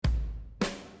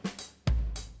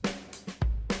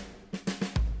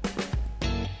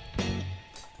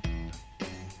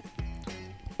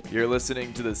You're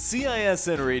listening to the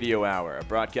CISN Radio Hour, a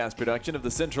broadcast production of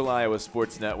the Central Iowa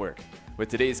Sports Network. With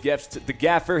today's guest, the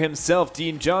gaffer himself,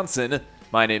 Dean Johnson.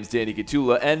 My name's Danny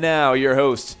Kotula, and now your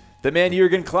host, the man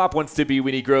Jurgen Klopp wants to be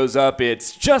when he grows up.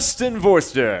 It's Justin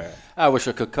Vorster. I wish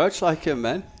I could coach like him,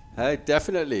 man. Hey,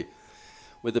 definitely.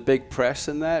 With the big press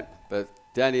and that. But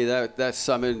Danny, that's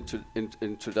some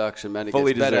introduction, man. It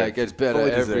Fully gets better. deserved. It gets better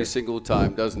Fully every deserved. single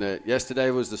time, doesn't it? Yesterday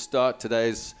was the start.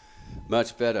 Today's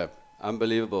much better.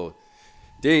 Unbelievable.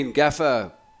 Dean,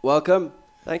 gaffer, welcome.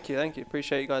 Thank you.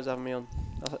 Appreciate you guys having me on.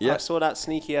 Yeah. I saw that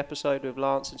sneaky episode with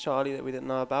Lance and Charlie that we didn't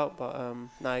know about, but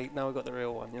now we got the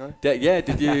real one, you know. Yeah.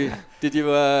 Did you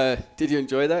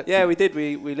enjoy that? Yeah, we did.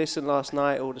 We listened last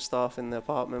night. All the staff in the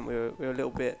apartment. We were a little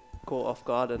bit caught off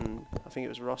guard, and I think it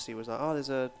was Rossi was like, "Oh,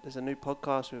 there's a new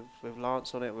podcast with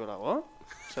Lance on it." We were like, "What?"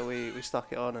 So we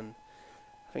stuck it on, and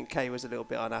I think Kay was a little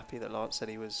bit unhappy that Lance said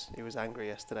he was angry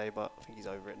yesterday, but I think he's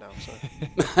over it now. So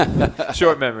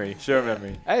Short memory.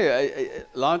 Hey,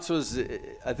 Lance was,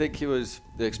 I think he was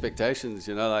the expectations,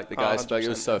 you know, like the guy spoke. It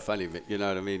was so funny, you know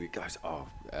what I mean? He goes, "Oh,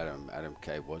 Adam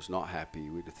Kay was not happy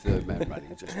with the third man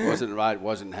running. It just wasn't right,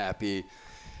 wasn't happy."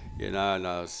 You know, and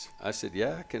I said,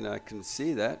 yeah, I can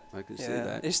see that. I can see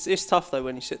that. It's tough though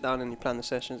when you sit down and you plan the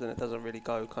sessions and it doesn't really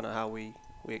go kind of how we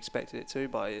expected it to,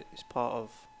 but it's part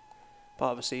of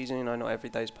a season. You know, not every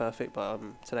day's perfect, but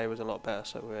today was a lot better,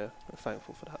 so we're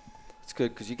thankful for that. It's good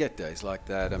because you get days like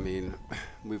that. I mean,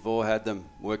 we've all had them,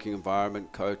 working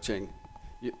environment, coaching.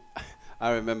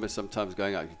 I remember sometimes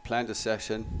going out, you planned a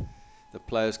session, the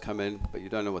players come in, but you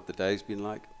don't know what the day's been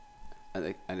like,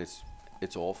 and it's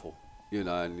awful, you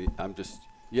know, and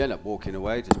you end up walking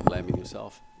away just blaming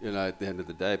yourself, you know, at the end of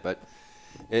the day. But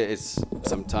it's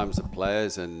sometimes the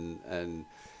players and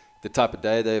the type of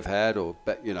day they've had,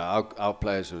 but you know, our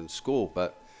players are in school,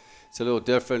 but it's a little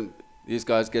different. These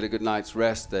guys get a good night's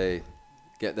rest. They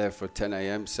get there for a 10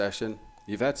 a.m. session.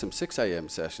 You've had some 6 a.m.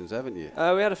 sessions, haven't you?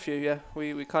 We had a few, yeah.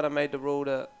 We kind of made the rule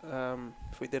that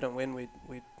if we didn't win,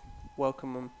 we'd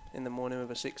welcome them in the morning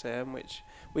with a 6 a.m., which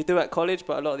we do at college,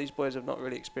 but a lot of these boys have not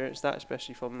really experienced that,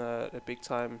 especially from the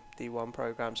big-time D1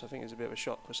 programs. I think it's a bit of a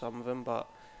shock for some of them, but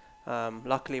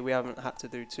luckily we haven't had to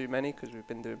do too many because we've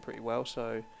been doing pretty well,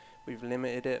 so we've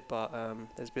limited it, but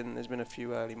there's been a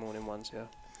few early morning ones, yeah.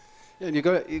 Yeah, and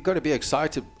you've got to be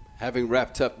excited having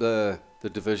wrapped up the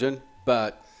division,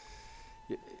 but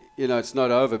you know it's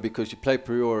not over because you play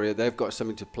Peoria. They've got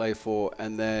something to play for,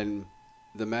 and then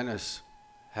the Menace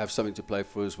have something to play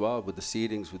for as well with the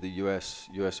seedings with the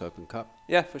US Open Cup.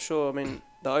 Yeah, for sure. I mean,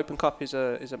 the Open Cup is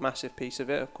a massive piece of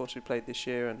it. Of course, we played this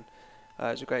year, and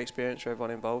it's a great experience for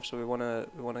everyone involved. So we want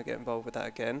to get involved with that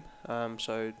again.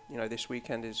 So you know, this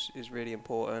weekend is really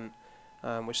important.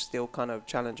 We're still kind of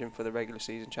challenging for the regular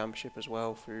season championship as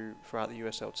well throughout the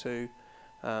USL2.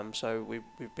 So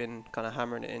we've been kind of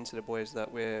hammering it into the boys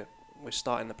that we're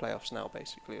starting the playoffs now,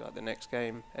 basically. Like the next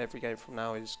game, every game from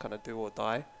now is kind of do or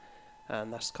die,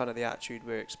 and that's kind of the attitude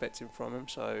we're expecting from them.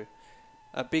 So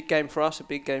a big game for us, a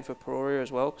big game for Peoria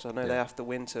as well, because I know they have to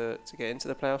win to get into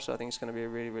the playoffs. So I think it's going to be a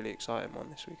really, really exciting one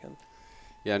this weekend.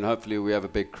 Yeah, and hopefully we have a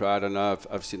big crowd. I know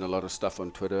I've seen a lot of stuff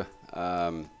on Twitter.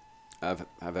 I've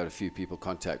had a few people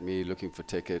contact me looking for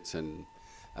tickets, and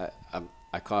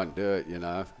I can't do it, you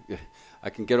know. I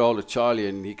can get hold of Charlie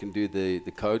and he can do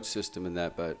the code system and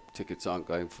that, but tickets aren't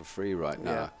going for free right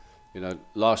now. Yeah. You know,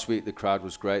 last week the crowd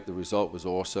was great, the result was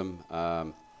awesome,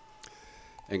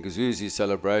 and Gazuzi's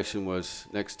celebration was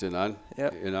next to none.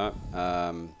 Yep. You know.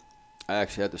 I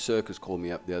actually had the circus call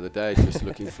me up the other day just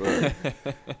looking for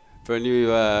a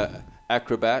new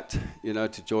acrobat, you know,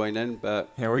 to join in.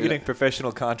 But Yeah, we're getting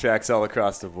professional contracts all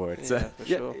across the board. Yeah, So. for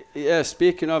sure. Yeah,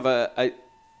 speaking of,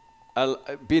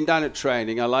 being down at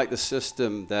training, I like the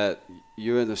system that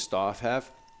you and the staff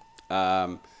have.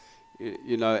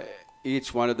 You know,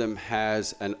 each one of them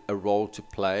has a role to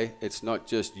play. It's not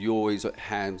just you always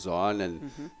hands-on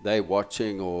and they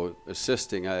watching or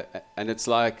assisting. And it's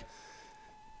like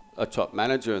a top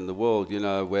manager in the world, you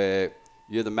know, where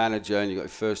you're the manager and you've got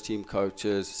first team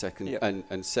coaches,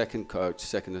 and second coach,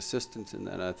 second assistant. And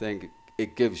then I think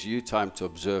it gives you time to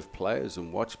observe players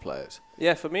and watch players.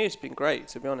 Yeah, for me it's been great,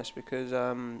 to be honest, because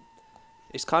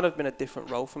it's kind of been a different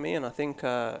role for me, and I think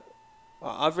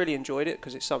I've really enjoyed it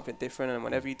because it's something different, and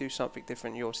whenever you do something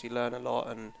different you obviously learn a lot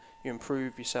and you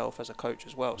improve yourself as a coach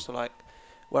as well. So like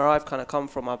where I've kind of come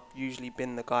from, I've usually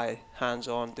been the guy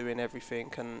hands-on doing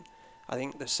everything, and I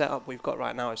think the setup we've got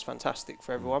right now is fantastic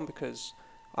for everyone because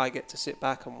I get to sit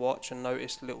back and watch and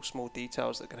notice little small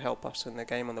details that can help us in the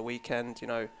game on the weekend. You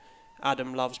know,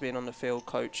 Adam loves being on the field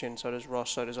coaching, so does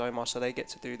Ross, so does Omar, so they get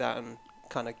to do that and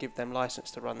kind of give them license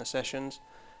to run the sessions.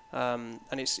 And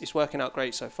it's working out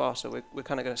great so far. So we're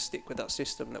kind of going to stick with that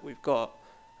system that we've got.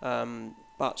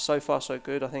 But so far so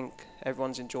good. I think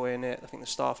everyone's enjoying it. I think the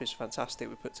staff is fantastic.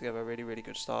 We put together a really, really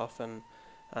good staff, and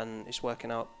it's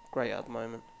working out great at the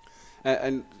moment.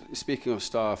 And speaking of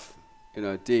staff,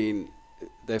 Dean,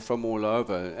 they're from all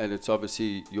over, and it's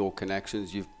obviously your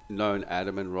connections. You've known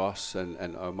Adam and Ross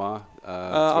and Omar.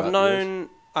 I've known.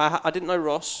 I didn't know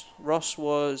Ross. Ross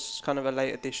was kind of a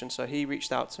late addition, so he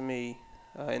reached out to me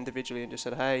individually and just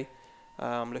said, "Hey,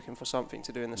 I'm looking for something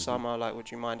to do in the summer. Like, would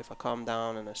you mind if I come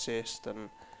down and assist?" And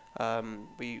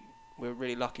we're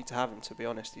really lucky to have him. To be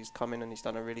honest, he's come in and he's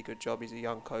done a really good job. He's a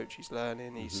young coach. He's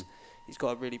learning. He's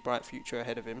got a really bright future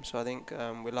ahead of him. So I think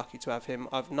we're lucky to have him.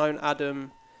 I've known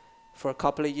Adam for a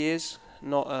couple of years,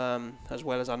 not as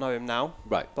well as I know him now.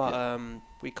 Right. But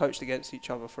we coached against each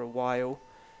other for a while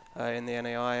in the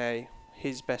NAIA.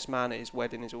 His best man at his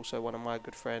wedding is also one of my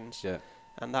good friends. Yeah.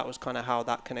 And that was kind of how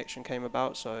that connection came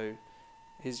about. So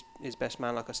his best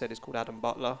man, like I said, is called Adam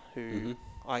Butler, who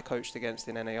I coached against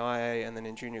in NAIA and then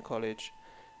in junior college.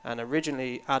 And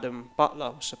originally, Adam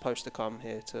Butler was supposed to come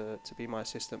here to be my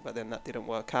assistant, but then that didn't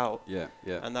work out. Yeah.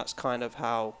 And that's kind of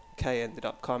how Kay ended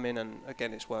up coming, and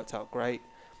again, it's worked out great.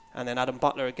 And then Adam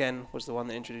Butler again was the one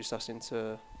that introduced us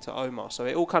to Omar. So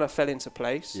it all kind of fell into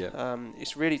place. Yeah.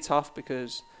 It's really tough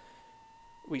because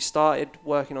we started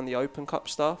working on the Open Cup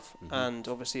stuff, and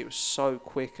obviously it was so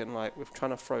quick, and like we're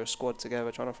trying to throw a squad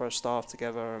together, trying to throw a staff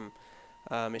together,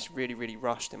 and it's really, really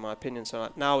rushed in my opinion. So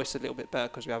like, now it's a little bit better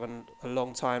because we have a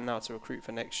long time now to recruit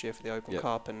for next year for the Open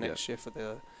Cup and next year for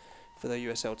the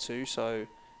USL2. So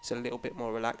it's a little bit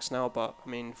more relaxed now. But I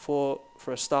mean, for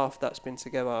a staff that's been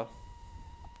together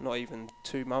not even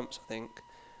 2 months, I think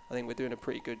we're doing a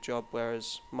pretty good job.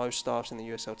 Whereas most staffs in the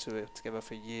USL2 are together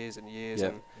for years and years.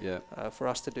 For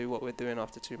us to do what we're doing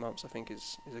after 2 months, I think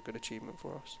is a good achievement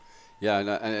for us. Yeah,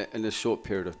 and in a short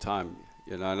period of time,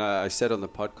 and I said on the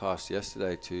podcast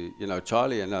yesterday to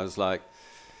Charlie, and I was like,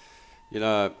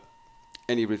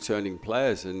 any returning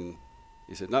players, and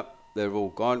he said, nope, they're all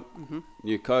gone.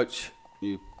 New coach,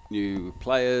 new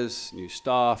players, new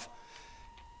staff.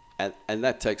 And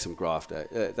that takes some graft.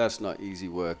 That's not easy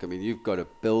work. I mean, you've got to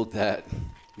build that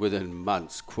within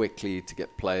months quickly to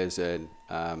get players in.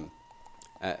 And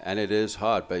it is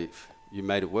hard, but you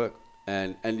made it work.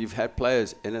 And you've had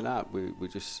players in and out.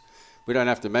 We don't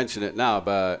have to mention it now,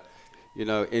 but,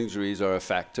 injuries are a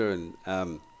factor,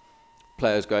 and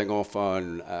players going off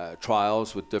on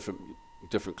trials with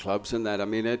different clubs and that. I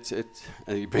mean, and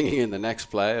you're bringing in the next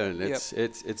player, and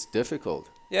it's difficult.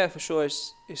 Yeah, for sure.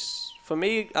 It's for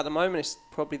me at the moment. It's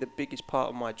probably the biggest part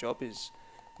of my job is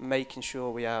making sure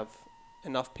we have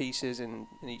enough pieces in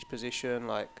each position.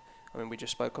 Like, I mean, we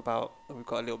just spoke about we've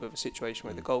got a little bit of a situation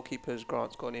with the goalkeepers.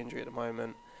 Grant's got an injury at the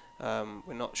moment.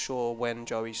 We're not sure when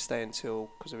Joey's staying till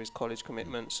because of his college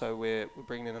commitment. So we're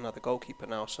bringing in another goalkeeper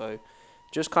now. So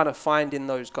just kind of finding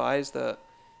those guys that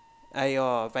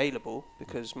are available,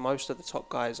 because most of the top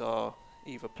guys are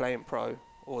either playing pro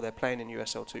or they're playing in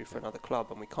USL2 for another club,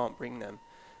 and we can't bring them.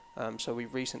 So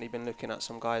we've recently been looking at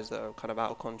some guys that are kind of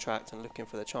out of contract and looking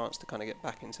for the chance to kind of get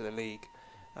back into the league.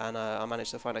 And I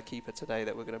managed to find a keeper today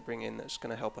that we're going to bring in that's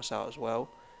going to help us out as well.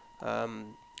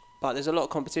 But there's a lot of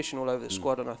competition all over the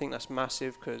squad, and I think that's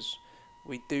massive because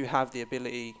we do have the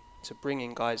ability to bring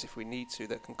in guys if we need to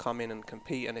that can come in and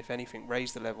compete, and if anything,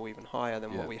 raise the level even higher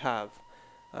than what we have.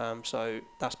 So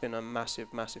that's been a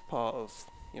massive, massive part of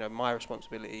my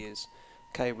responsibility is,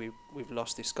 okay, we've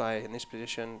lost this guy in this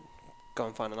position, go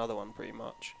and find another one pretty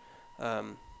much.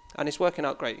 And it's working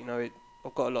out great.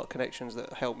 I've got a lot of connections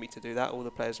that help me to do that. All the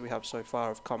players we have so far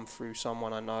have come through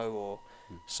someone I know, or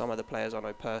some of the players I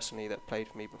know personally that played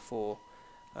for me before.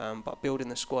 But building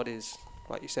the squad is,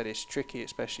 like you said, it's tricky,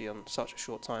 especially on such a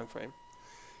short time frame.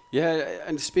 Yeah,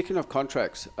 and speaking of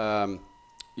contracts,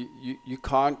 you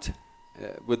can't,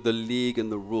 with the league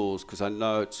and the rules, because I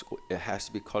know it has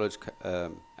to be college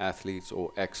athletes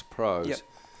or ex-pros, Yep.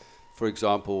 for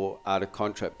example, out of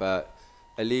contract, but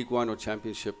a League One or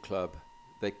Championship club,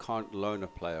 they can't loan a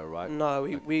player, right? No,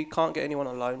 we can't get anyone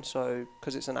on loan, so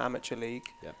because it's an amateur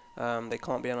league, they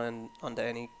can't be under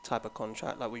any type of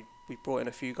contract. Like we brought in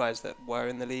a few guys that were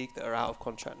in the league that are out of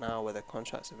contract now, where their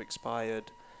contracts have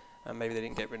expired, and maybe they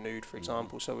didn't get renewed, for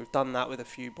example. So we've done that with a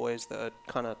few boys that are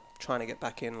kind of trying to get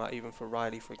back in. Like even for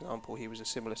Riley, for example, he was a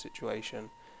similar situation,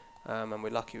 and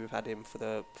we're lucky we've had him for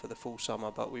the full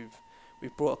summer. But we've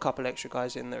brought a couple extra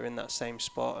guys in that are in that same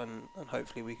spot, and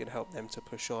hopefully we can help them to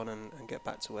push on and get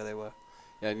back to where they were.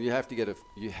 Yeah, and you have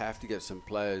to get some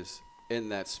players in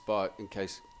that spot in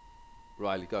case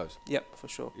Riley goes. Yep, for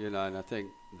sure. And I think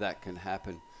that can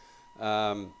happen.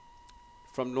 From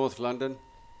North London,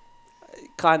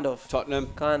 Kind of. Tottenham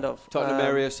Tottenham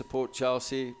area, support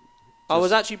Chelsea. I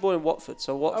was actually born in Watford,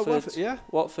 so Watford. Yeah.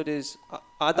 Watford is.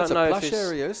 I don't know if it's... That's a plush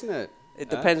area, isn't it? It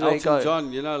depends where you go. Elton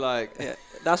John, you know, like... Yeah,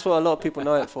 that's what a lot of people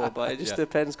know it for, but it just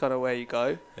depends kind of where you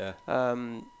go. Yeah.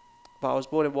 But I was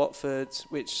born in Watford,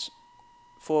 which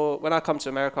for when I come to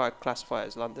America, I classify it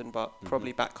as London, but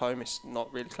probably back home it's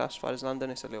not really classified as London.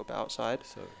 It's a little bit outside.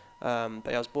 So.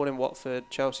 But yeah, I was born in Watford,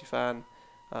 Chelsea fan.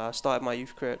 Started my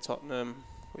youth career at Tottenham,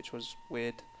 which was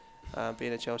weird,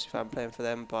 being a Chelsea fan playing for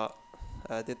them. But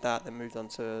did that, then moved on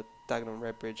to Dagenham and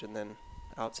Redbridge, and then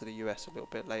out to the US a little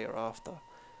bit later after.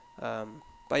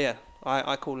 But yeah,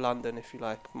 I call London, if you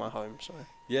like, my home. So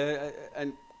yeah,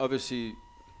 and obviously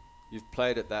you've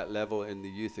played at that level in the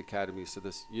youth academy, so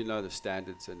this, you know, the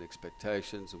standards and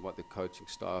expectations and what the coaching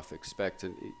staff expect,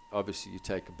 and obviously you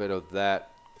take a bit of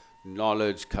that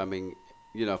knowledge coming,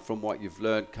 you know, from what you've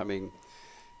learned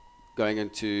going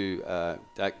into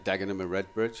Dagenham and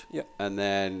Redbridge, and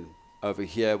then over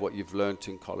here what you've learned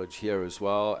in college here as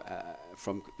well,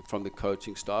 from the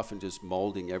coaching staff, and just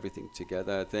molding everything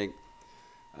together. I think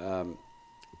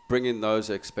bringing those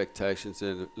expectations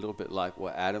in, a little bit like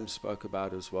what Adam spoke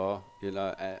about as well, you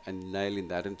know, and nailing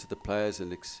that into the players,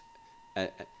 and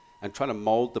trying to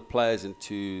mold the players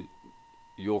into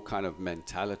your kind of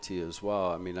mentality as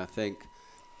well. I mean, I think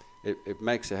it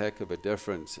makes a heck of a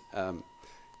difference.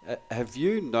 Have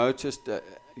you noticed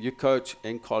you coach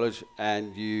in college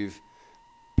and you've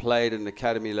played an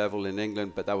academy level in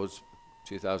England, but that was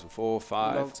 2004,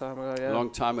 5? Long time ago, yeah. Long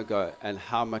time ago, and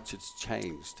how much it's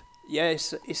changed? Yeah,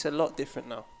 it's a lot different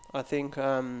now. I think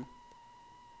I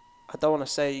don't want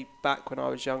to say back when I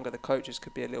was younger the coaches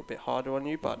could be a little bit harder on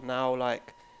you, but now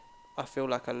like I feel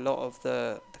like a lot of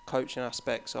the coaching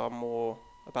aspects are more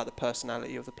about the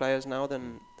personality of the players now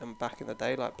than back in the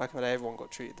day. Like back in the day, everyone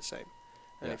got treated the same,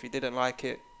 and if you didn't like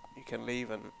it, you can leave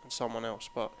and someone else.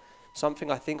 But something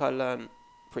I think I learned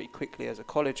pretty quickly as a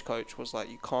college coach was like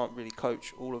you can't really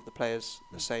coach all of the players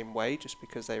the same way just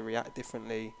because they react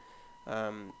differently.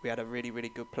 We had a really, really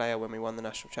good player when we won the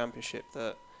national championship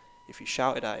that if you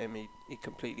shouted at him, he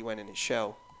completely went in his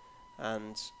shell.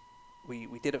 And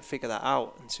we didn't figure that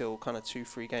out until kind of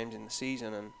 2-3 games in the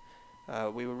season,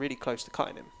 and we were really close to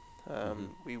cutting him.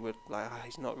 We were like,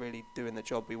 he's not really doing the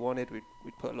job we wanted.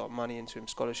 We'd put a lot of money into him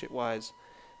scholarship-wise.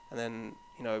 And then,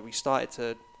 you know, we started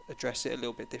to address it a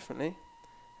little bit differently.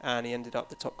 And he ended up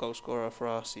the top goal scorer for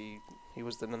us. He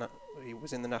was in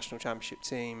the national championship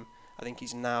team. I think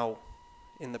he's now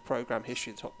in the program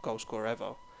history the top goal scorer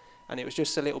ever. And it was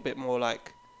just a little bit more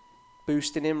like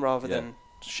boosting him rather than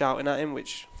shouting at him,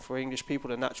 which for English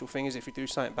people the natural thing is if you do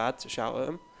something bad to shout at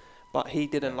him. But he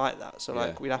didn't like that. So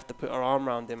like we'd have to put our arm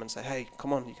around him and say, hey,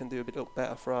 come on, you can do a bit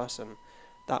better for us. And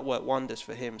that worked wonders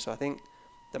for him. So I think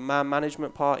the man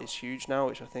management part is huge now,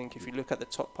 which I think if you look at the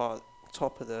top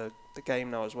of the game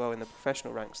now as well in the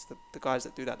professional ranks, the guys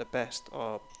that do that the best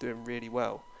are doing really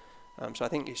well. So I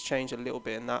think it's changed a little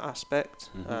bit in that aspect.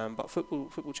 But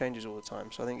football changes all the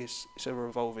time. So I think it's a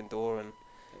revolving door, and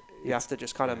you have to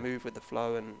just kind of move with the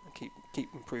flow and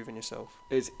keep improving yourself.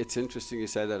 It's interesting you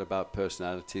say that about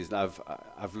personalities. And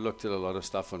I've looked at a lot of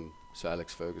stuff on Sir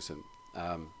Alex Ferguson.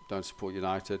 Don't support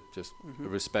United, just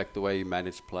respect the way he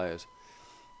managed players.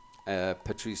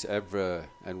 Patrice Evra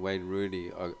and Wayne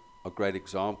Rooney are great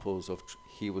examples of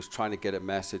he was trying to get a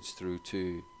message through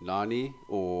to Nani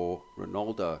or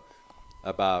Ronaldo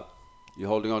about you're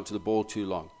holding on to the ball too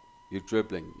long, you're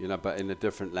dribbling, you know, but in a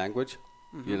different language,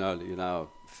 you know,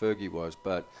 Fergie was,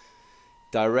 but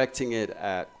directing it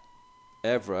at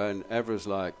Evra, and Evra's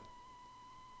like,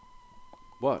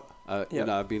 what? You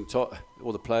know, I've been taught,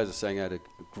 all the players are saying I had a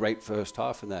great first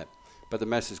half in that, but the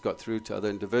message got through to other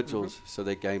individuals, so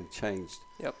their game changed.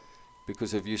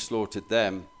 Because if you slaughtered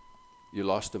them, you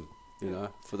lost them, you know,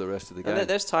 for the rest of the game. And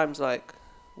there's times like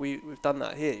we've done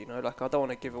that here, you know, like I don't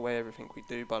want to give away everything we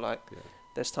do, but like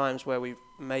there's times where we've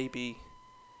maybe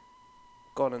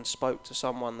gone and spoke to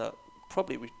someone that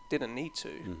probably we didn't need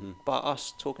to, but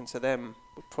us talking to them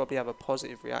would probably have a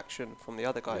positive reaction from the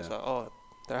other guys, like, oh,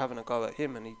 they're having a go at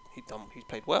him and he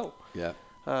played well.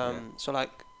 So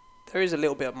like there is a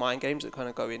little bit of mind games that kind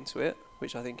of go into it,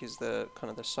 which I think is the kind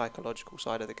of the psychological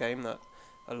side of the game that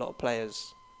a lot of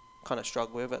players kind of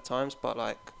struggle with at times. But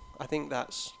like I think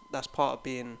that's part of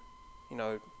being, you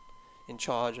know, in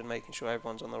charge and making sure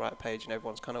everyone's on the right page and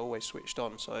everyone's kind of always switched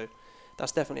on. So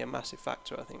that's definitely a massive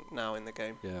factor, I think, now in the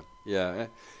game. You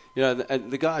know,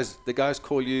 and the guys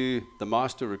call you the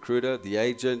master recruiter, the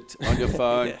agent on your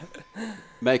phone,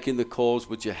 making the calls,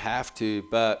 which you have to.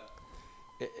 But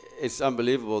it's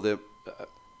unbelievable that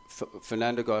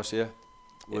Fernando Garcia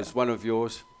was one of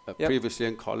yours. previously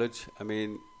in college. I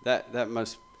mean, that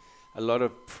must a lot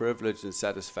of privilege and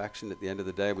satisfaction at the end of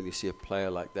the day when you see a player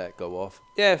like that go off.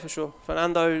 Yeah, for sure.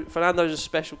 Fernando's a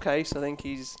special case. I think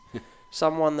he's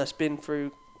someone that's been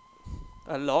through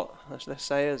a lot, let's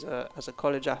say, as a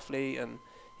college athlete, and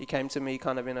he came to me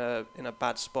kind of in a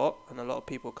bad spot, and a lot of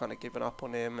people kind of given up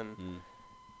on him. And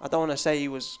I don't want to say he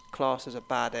was classed as a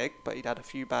bad egg, but he'd had a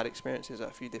few bad experiences at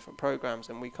a few different programs,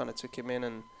 and we kind of took him in,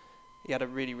 and he had a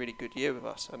really, really good year with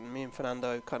us. And me and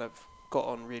Fernando kind of got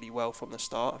on really well from the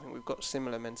start. I think we've got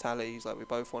similar mentalities, like we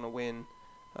both want to win.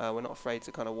 We're not afraid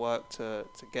to kind of work to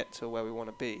get to where we want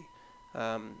to be.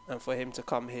 And for him to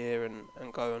come here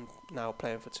and go and now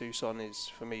playing for Tucson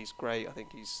for me is great. I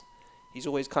think he's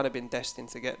always kind of been destined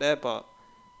to get there, but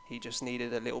he just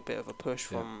needed a little bit of a push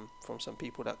from some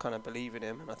people that kind of believe in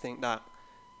him. And I think that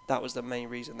was the main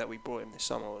reason that we brought him this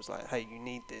summer, was like, hey, you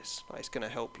need this. Like, it's going to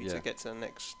help you to get to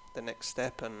the next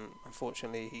step. And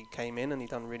unfortunately, he came in and he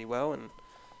done really well. And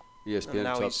ESPN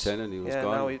top 10, and he was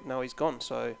gone. Now he's gone.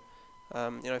 So,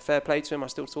 fair play to him. I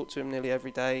still talk to him nearly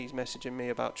every day. He's messaging me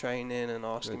about training and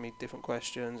asking me different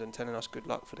questions and telling us good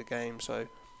luck for the game. So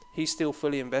he's still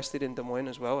fully invested in Des Moines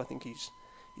as well. I think he's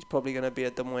probably going to be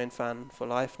a Des Moines fan for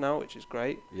life now, which is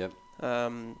great. Yep.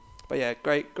 But yeah,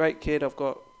 great kid. I've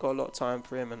got a lot of time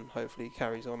for him, and hopefully he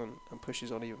carries on and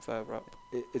pushes on even further up.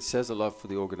 It says a lot for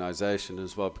the organisation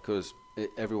as well, because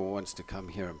everyone wants to come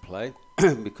here and play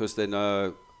because they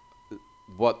know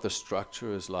what the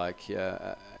structure is like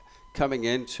here. Coming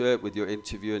into it with your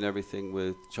interview and everything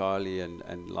with Charlie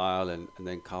and Lyle and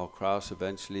then Carl Kraus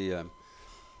eventually,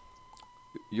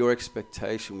 your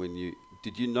expectation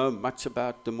did you know much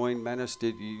about Des Moines Menace?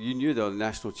 You knew they were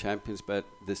national champions, but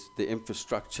the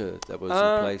infrastructure that was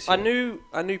in place here?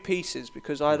 I knew pieces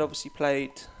because I'd obviously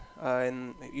played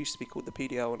it used to be called the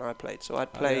PDL when I played. So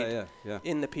I'd played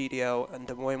in the PDL, and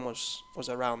Des Moines was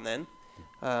around then.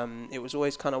 It was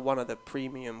always kind of one of the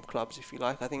premium clubs, if you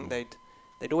like. I think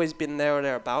they'd always been there or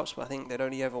thereabouts, but I think they'd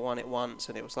only ever won it once,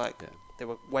 and it was like they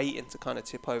were waiting to kind of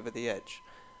tip over the edge.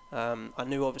 I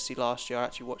knew obviously last year, I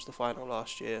actually watched the final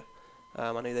last year.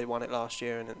 I knew they won it last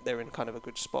year, and they're in kind of a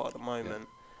good spot at the moment.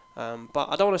 But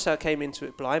I don't want to say I came into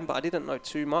it blind, but I didn't know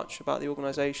too much about the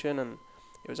organisation, and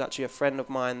it was actually a friend of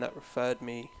mine that referred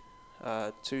me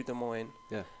to Des Moines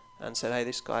and said, hey,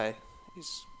 this guy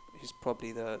is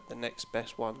probably the next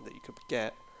best one that you could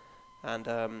get. And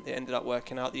it ended up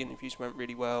working out. The interviews went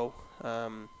really well.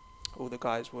 All the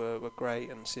guys were great,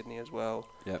 and Sydney as well.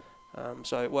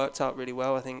 So it worked out really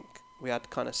well. I think we had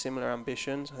kind of similar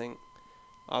ambitions. I think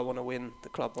I want to win, the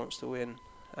club wants to win,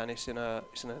 and it's in a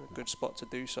good spot to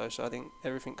do so. So I think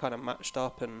everything kind of matched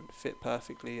up and fit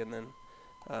perfectly, and then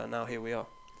now here we are.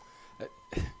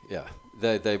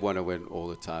 They want to win all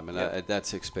the time, and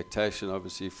that's expectation,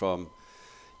 obviously, from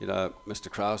Mr.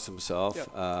 Kraus himself.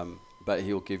 But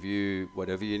he'll give you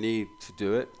whatever you need to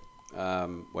do it,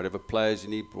 whatever players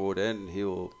you need brought in,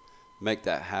 he'll make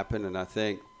that happen. And I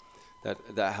think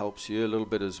that helps you a little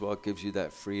bit as well, gives you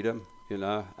that freedom,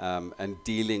 and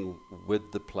dealing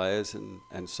with the players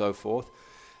and so forth.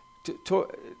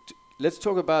 Let's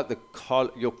talk about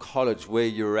your college, where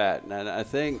you're at. And I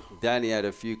think Danny had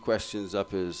a few questions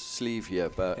up his sleeve here,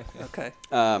 but okay.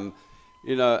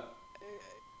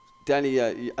 Danny,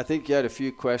 I think you had a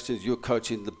few questions. You're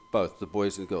coaching both the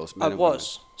boys and girls. I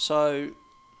was. So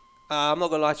I'm not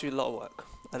going to lie to you,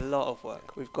 a lot of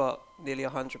work. We've got nearly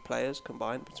 100 players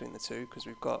combined between the two, because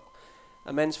we've got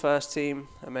a men's first team,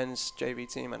 a men's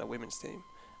JV team, and a women's team.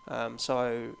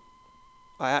 So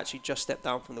I actually just stepped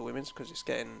down from the women's because it's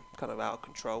getting kind of out of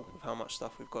control with how much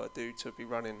stuff we've got to do to be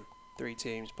running 3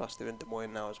 teams, plus doing Des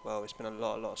Moines now as well. It's been a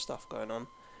lot of stuff going on.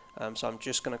 So I'm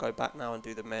just going to go back now and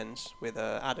do the men's with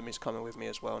Adam is coming with me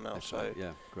as well now. That's right.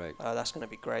 Yeah, great. That's going to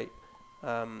be great.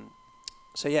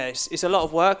 So yeah, it's a lot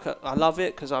of work. I love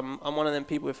it because I'm one of them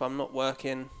people, if I'm not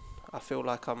working, I feel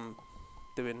like I'm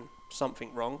doing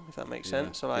something wrong, if that makes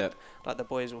sense. So like the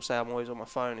boys will say I'm always on my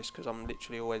phone. It's because I'm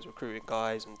literally always recruiting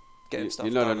guys and getting stuff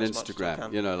done. You're not on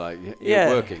Instagram, you're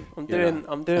working.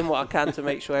 I'm doing what I can to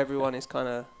make sure everyone is kind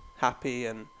of happy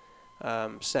and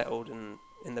settled and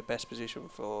in the best position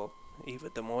for either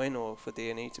Des Moines or for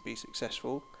D&E to be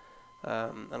successful.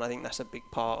 And I think that's a big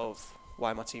part of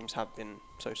why my teams have been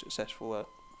so successful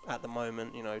at the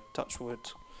moment. Touch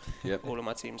wood. All of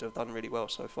my teams have done really well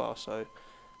so far. So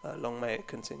long may it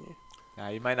continue.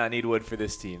 You might not need wood for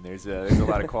this team. There's a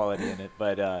lot of quality in it,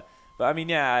 but I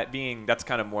mean, that's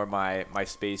kind of more my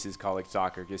space is college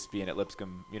soccer. Just being at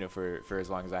Lipscomb, for as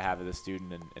long as I have as a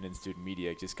student and in student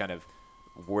media, just kind of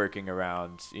working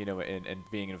around,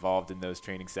 and being involved in those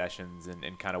training sessions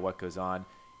and kind of what goes on.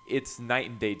 It's night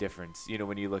and day difference,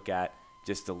 when you look at,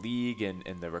 just the league and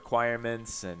the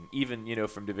requirements, and even,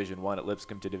 from Division 1 at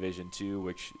Lipscomb to Division 2,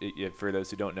 which, for those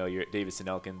who don't know, you're at Davis and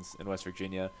Elkins in West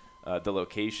Virginia, the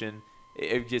location,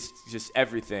 it just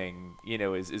everything,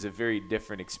 is a very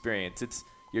different experience.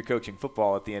 You're coaching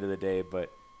football at the end of the day,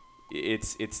 but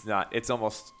it's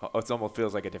almost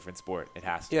feels like a different sport. It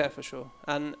has to. Yeah, for sure.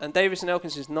 And Davis and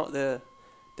Elkins is not the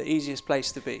easiest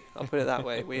place to be. I'll put it that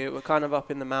way. We're kind of up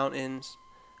in the mountains.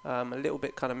 A little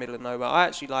bit kind of middle of nowhere. I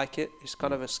actually like it. It's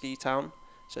kind of a ski town,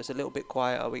 so it's a little bit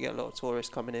quieter. We get a lot of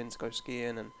tourists coming in to go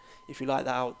skiing, and if you like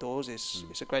the outdoors,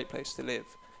 it's a great place to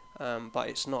live. But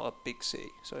it's not a big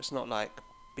city, so it's not like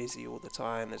busy all the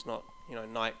time. There's not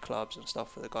nightclubs and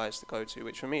stuff for the guys to go to,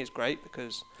 which for me is great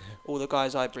because all the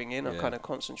guys I bring in are kind of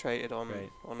concentrated on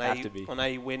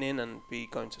A, winning, and B,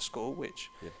 going to school, which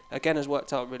again has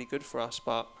worked out really good for us.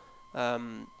 But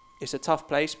it's a tough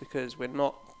place because we're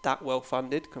not that well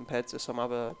funded compared to some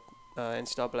other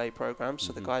NCAA programs,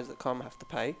 so the guys that come have to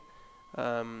pay,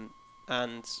 and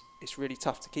it's really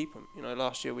tough to keep them.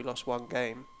 Last year we lost one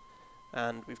game,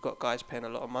 and we've got guys paying a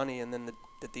lot of money, and then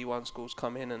the D1 schools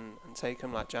come in and take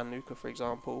them, like Gianluca, for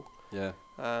example. Got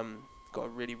a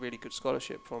really, really good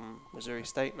scholarship from Missouri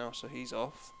State now, so he's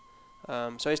off.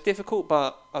 So it's difficult,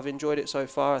 but I've enjoyed it so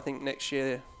far. I think next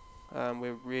year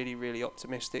we're really, really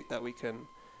optimistic that we can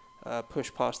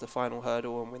push past the final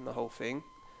hurdle and win the whole thing,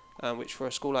 which for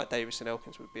a school like Davis and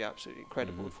Elkins would be absolutely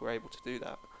incredible if we're able to do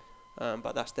that.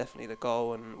 But that's definitely the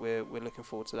goal, and we're looking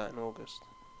forward to that in August.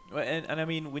 And I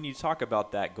mean, when you talk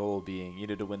about that goal being,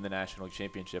 to win the national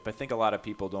championship, I think a lot of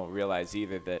people don't realize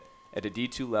either that at a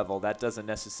D2 level, that doesn't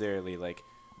necessarily,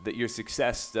 that your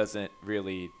success doesn't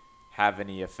really have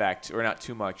any effect, or not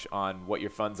too much, on what your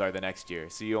funds are the next year.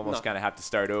 So you almost kind of have to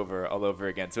start all over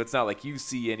again. So it's not like you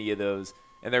see any of those,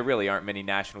 and there really aren't many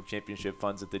national championship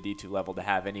funds at the D2 level to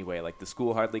have anyway. Like, the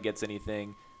school hardly gets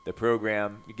anything, the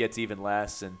program gets even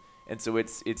less, and so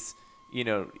it's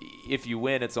if you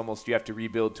win, it's almost you have to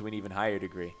rebuild to an even higher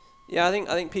degree. Yeah, I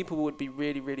think people would be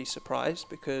really, really surprised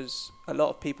because a lot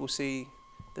of people see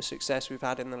the success we've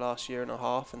had in the last year and a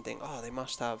half and think, oh, they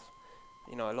must have,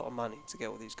 a lot of money to get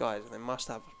all these guys, and they must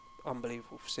have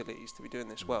unbelievable facilities to be doing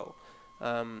this well.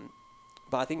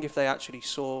 But I think if they actually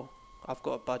saw, I've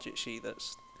got a budget sheet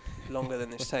that's longer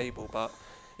than this table, but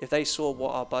if they saw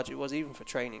what our budget was, even for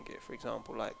training gear, for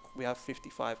example, like we have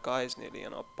 55 guys nearly,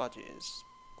 and our budget is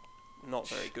not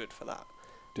very good for that.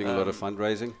 Doing a lot of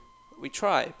fundraising? We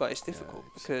try, but it's difficult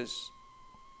because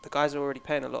the guys are already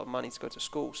paying a lot of money to go to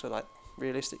school, so like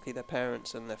realistically their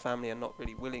parents and their family are not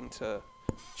really willing to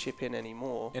chip in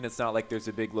anymore. And it's not like there's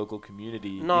a big local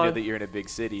community, that you're in a big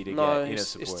city to get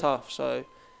support. It's tough. So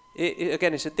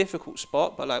again, it's a difficult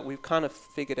spot, but like we've kind of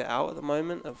figured it out at the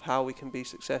moment of how we can be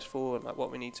successful and like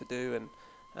what we need to do,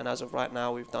 and as of right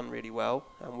now we've done really well,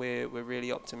 and we're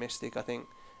really optimistic. I think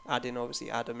adding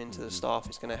obviously Adam into the staff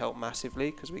is going to help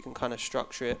massively because we can kind of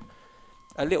structure it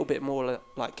a little bit more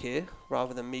like here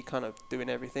rather than me kind of doing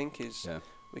everything.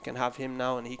 We can have him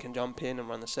now and he can jump in and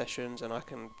run the sessions, and I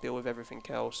can deal with everything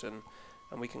else, and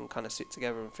we can kind of sit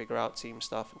together and figure out team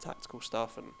stuff and tactical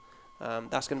stuff, and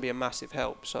that's going to be a massive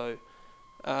help. So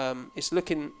it's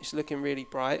looking really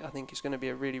bright. I think it's going to be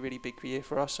a really, really big year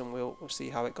for us, and we'll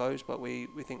see how it goes, but we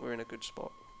think we're in a good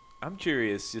spot. I'm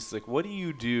curious, just like, what do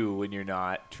you do when you're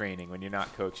not training, when you're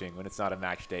not coaching, when it's not a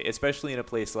match day, especially in a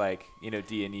place like,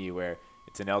 D&E, where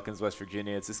it's in Elkins, West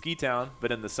Virginia. It's a ski town,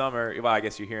 but in the summer, well, I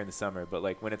guess you're here in the summer, but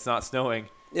like when it's not snowing.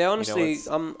 Yeah, honestly,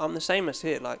 I'm the same as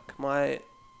here. Like my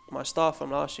staff from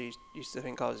last year used to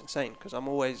think I was insane because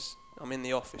I'm in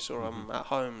the office or I'm at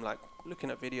home, like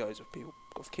looking at videos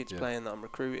of kids playing that I'm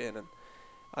recruiting, and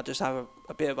I just have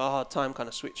a bit of a hard time kind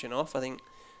of switching off. I think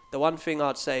the one thing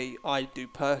I'd say I do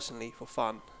personally for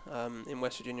fun in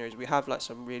West Virginia is we have like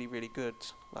some really, really good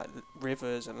like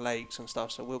rivers and lakes and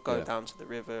stuff. So we'll go down to the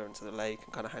river and to the lake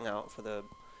and kind of hang out for the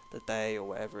day or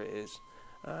whatever it is.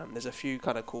 There's a few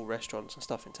kind of cool restaurants and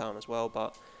stuff in town as well.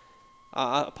 But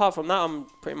apart from that, I'm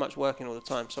pretty much working all the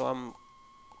time. So I'm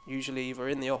usually either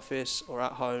in the office or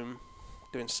at home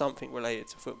doing something related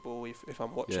to football. If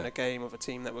I'm watching a game of a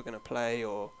team that we're going to play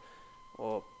or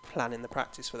planning the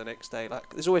practice for the next day. Like,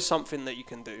 there's always something that you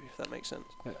can do, if that makes sense.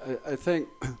 I think,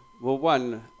 well,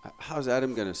 one, how's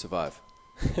Adam going to survive?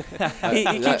 he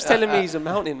keeps telling me he's a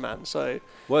mountain man, so...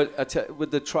 Well, with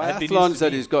the triathlons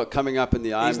that he's got coming up in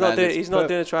the Ironman... He's not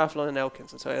doing a triathlon in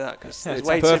Elkins, I'll tell you that, because there's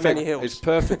way too many hills. It's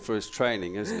perfect for his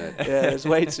training, isn't it? Yeah, there's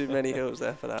way too many hills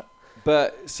there for that.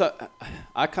 But so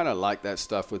I kind of like that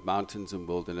stuff with mountains and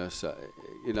wilderness.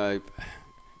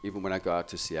 Even when I go out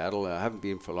to Seattle, I haven't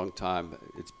been for a long time.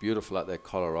 It's beautiful out there.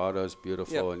 Colorado's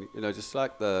beautiful, and just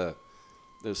like the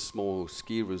there's small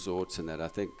ski resorts and that. I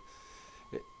think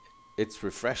it's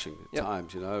refreshing at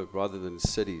times, rather than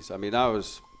cities. I mean, I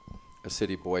was a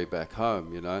city boy back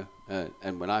home,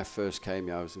 and when I first came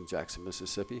here, I was in Jackson,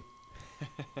 Mississippi.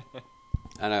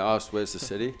 And I asked, where's the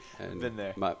city? And been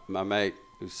there. My mate,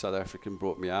 who's South African,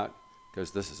 brought me out,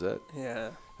 goes, this is it.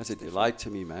 Yeah. I said, you lied to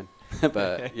me, man.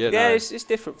 But, it's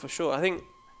different for sure.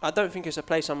 I don't think it's a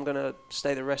place I'm going to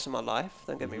stay the rest of my life,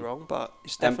 don't get me wrong, but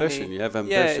it's definitely... Ambition, you have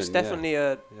ambition. Yeah, it's definitely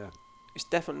it's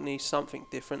definitely something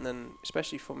different than,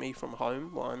 especially for me from home,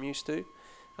 what I'm used to.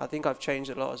 I think I've changed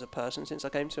a lot as a person since I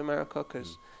came to America,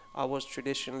 because I was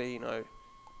traditionally,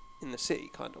 in the city,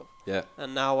 kind of. Yeah.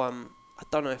 And now I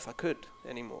don't know if I could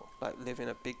anymore, like live in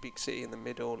a big city in the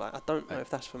middle. Like, I don't know if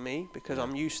that's for me, because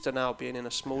I'm used to now being in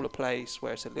a smaller place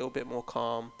where it's a little bit more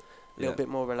calm, a little bit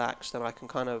more relaxed, and I can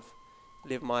kind of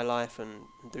live my life and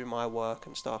do my work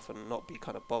and stuff and not be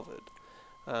kind of bothered.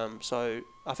 So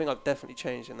I think I've definitely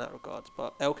changed in that regard.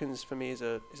 But Elkins for me is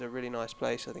a really nice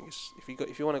place. I think it's,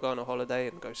 if you want to go on a holiday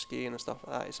and go skiing and stuff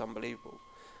like that, it's unbelievable.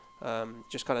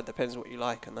 Just kind of depends what you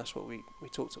like, and that's what we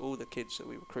talk to all the kids that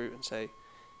we recruit and say,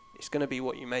 it's going to be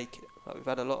what you make it. Like, we've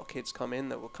had a lot of kids come in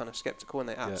that were kind of skeptical and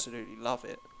they absolutely love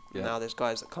it. Yeah. Now there's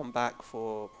guys that come back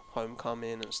for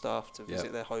homecoming and stuff to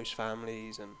visit their host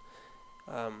families, and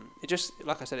it just,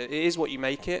 like I said, it is what you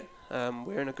make it.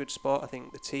 We're in a good spot. I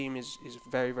think the team is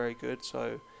very, very good.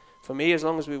 So for me, as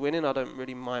long as we're winning, I don't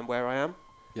really mind where I am.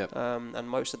 Yep. And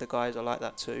most of the guys are like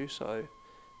that too. So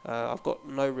I've got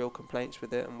no real complaints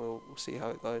with it, and we'll see how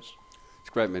it goes. It's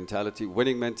great mentality,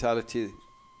 winning mentality.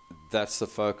 That's the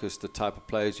focus, the type of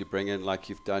players you bring in, like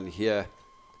you've done here.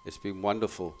 It's been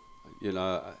wonderful.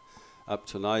 Up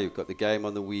to now, you've got the game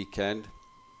on the weekend.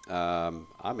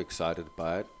 I'm excited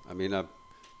by it. I mean, I've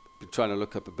been trying to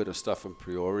look up a bit of stuff on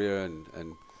Peoria,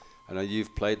 and I know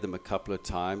you've played them a couple of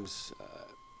times.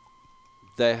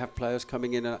 They have players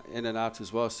coming in and out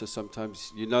as well, so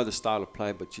sometimes you know the style of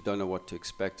play, but you don't know what to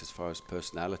expect as far as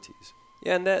personalities.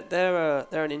 Yeah, and they're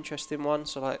an interesting one.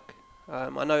 So like,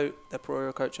 I know the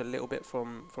Peoria coach a little bit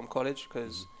from college,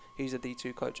 because he's a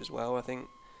D2 coach as well. I think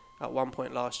at one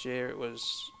point last year it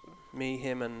was me,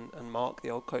 him, and Mark,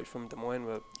 the old coach from Des Moines,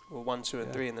 were 1, 2,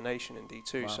 and 3 in the nation in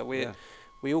D2. Wow. So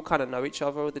we all kind of know each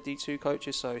other with the D2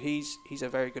 coaches. So he's a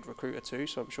very good recruiter too.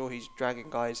 So I'm sure he's dragging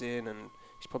guys in, and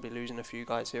he's probably losing a few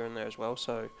guys here and there as well.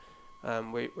 So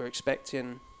we're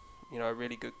expecting, a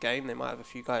really good game. They might have a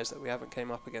few guys that we haven't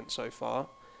came up against so far,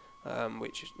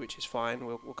 which is fine.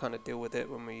 We'll kind of deal with it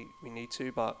when we need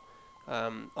to. But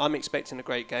I'm expecting a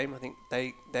great game. I think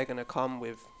they're going to come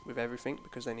with everything,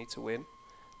 because they need to win,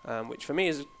 which for me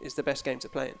is the best game to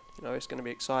play in. It's going to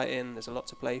be exciting. There's a lot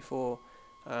to play for.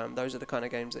 Those are the kind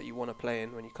of games that you want to play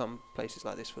in when you come places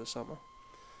like this for the summer.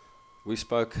 We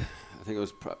spoke, I think it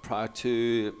was prior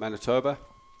to Manitoba,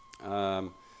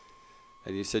 and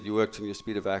you said you worked on your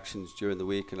speed of actions during the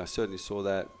week, and I certainly saw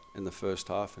that in the first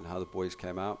half and how the boys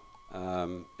came out.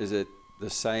 Is it the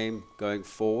same going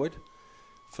forward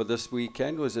for this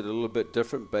weekend? Was it a little bit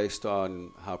different based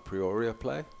on how Peoria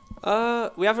play?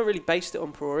 We haven't really based it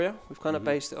on Peoria. We've kind of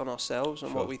based it on ourselves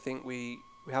and what we think we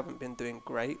haven't been doing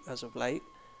great as of late.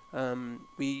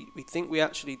 We think we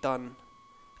actually done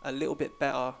a little bit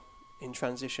better in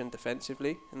transition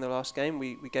defensively in the last game.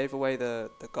 We gave away the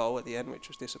goal at the end, which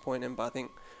was disappointing, but I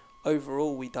think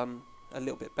overall we done a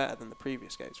little bit better than the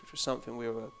previous games, which was something we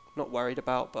were not worried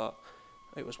about, but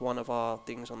it was one of our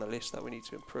things on the list that we need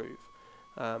to improve.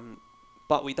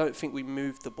 But we don't think we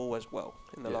moved the ball as well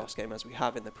in the last game as we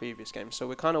have in the previous game. So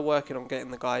we're kind of working on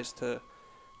getting the guys to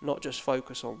not just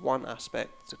focus on one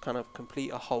aspect, to kind of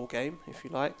complete a whole game, if you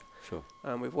like. Sure.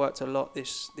 We've worked a lot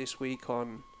this week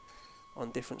on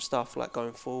different stuff, like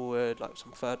going forward, like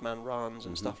some third man runs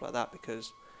and stuff like that,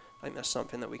 because I think that's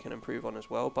something that we can improve on as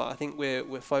well. But I think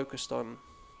we're focused on,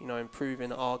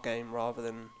 improving our game rather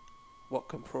than what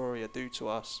can Peoria do to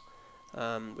us,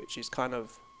 which is kind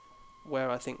of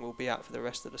where I think we'll be at for the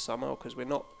rest of the summer, because I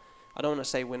don't want to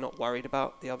say we're not worried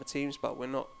about the other teams, but we're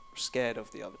not scared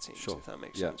of the other teams, if that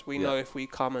makes sense. We know if we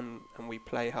come and we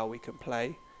play how we can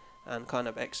play and kind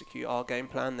of execute our game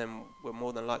plan, then we're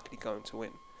more than likely going to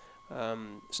win.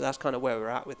 So that's kind of where we're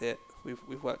at with it.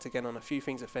 We've worked again on a few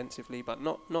things offensively, but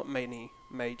not many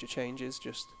major changes.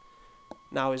 Just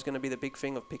now is going to be the big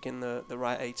thing of picking the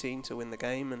right 18 to win the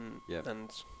game and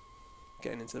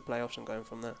getting into the playoffs and going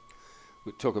from there.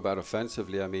 We talk about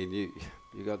offensively. I mean,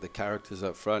 you got the characters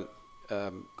up front.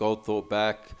 Goldthorpe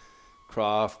back,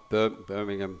 Kraft,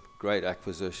 Birmingham, great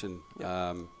acquisition.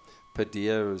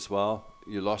 Padilla as well.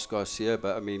 You lost Garcia,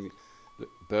 but I mean,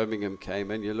 Birmingham came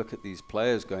in. You look at these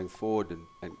players going forward,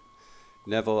 and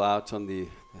Neville out on the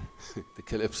the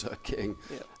Calypso King,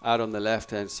 Yeah. out on the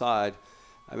left-hand side.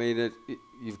 I mean,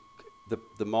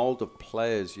 the mold of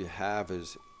players you have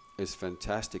is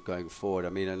fantastic going forward. I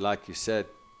mean, and like you said,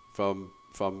 from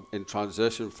in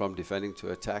transition from defending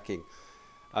to attacking,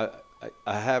 I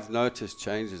have noticed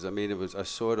changes. I mean, I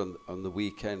saw it on the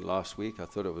weekend last week. I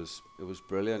thought it was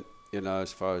brilliant,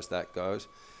 as far as that goes.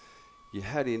 You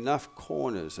had enough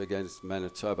corners against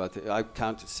Manitoba. I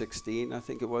counted 16, I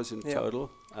think it was in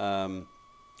total.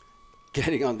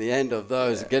 Getting on the end of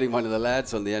those, getting one of the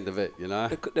lads on the end of it,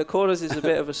 The corners is a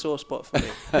bit of a sore spot for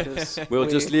me. We'll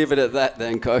just leave it at that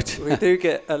then, Coach. We do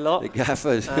get a lot. The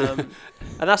gaffers.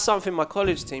 And that's something my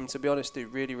college team, to be honest, do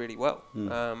really, really well.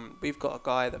 We've got a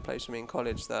guy that plays for me in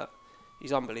college that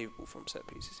he's unbelievable from set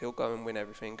pieces. He'll go and win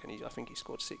everything, and I think he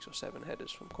scored 6 or 7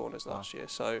 headers from corners last year.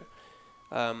 So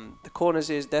the corners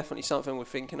is definitely something we're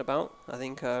thinking about. I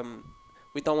think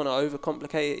we don't want to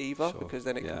overcomplicate it either, because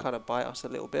then it can kind of bite us a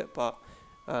little bit. But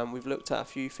we've looked at a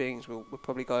few things. We'll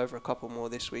probably go over a couple more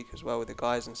this week as well with the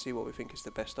guys and see what we think is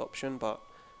the best option. But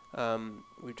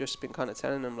we've just been kind of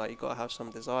telling them, like, you've got to have some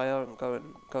desire and go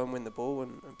and win the ball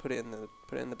and put it in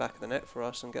the back of the net for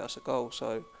us and get us a goal.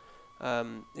 So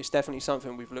it's definitely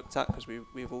something we've looked at, because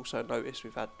we've also noticed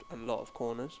we've had a lot of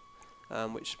corners,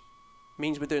 which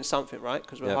means we're doing something right,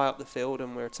 because we're high up the field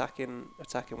and we're attacking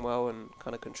well and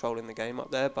kind of controlling the game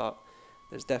up there. But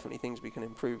there's definitely things we can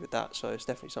improve with that, so it's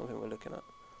definitely something we're looking at.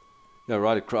 Yeah,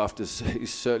 Ryder Kraft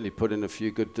he's certainly put in a few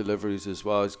good deliveries as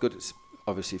well. It's good. It's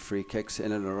obviously free kicks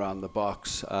in and around the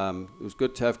box. It was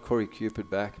good to have Corey Cupid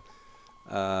back.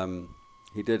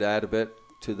 He did add a bit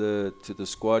to the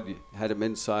squad. You had him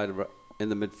inside in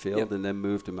the midfield and then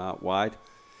moved him out wide.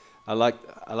 I like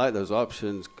those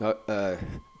options,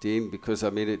 Dean, because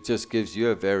I mean it just gives you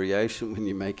a variation when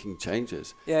you're making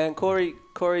changes. Yeah, and Corey's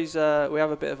we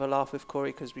have a bit of a laugh with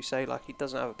Corey, because we say, like, he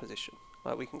doesn't have a position.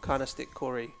 Like, we can kind of stick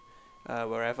Corey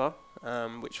wherever,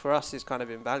 which for us is kind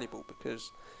of invaluable,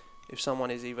 because if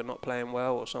someone is either not playing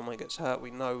well or someone gets hurt,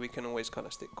 we know we can always kind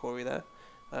of stick Corey there.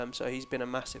 So he's been a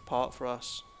massive part for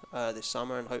us this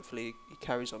summer, and hopefully he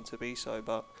carries on to be so.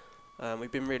 But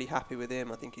we've been really happy with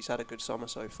him. I think he's had a good summer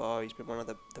so far. He's been one of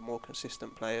the more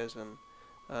consistent players, and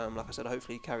like I said,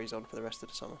 hopefully he carries on for the rest of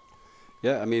the summer.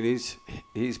 Yeah, I mean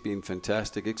he's been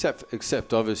fantastic,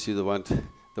 except obviously the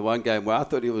one game where I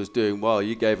thought he was doing well.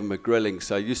 You gave him a grilling,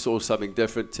 so you saw something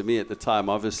different to me at the time,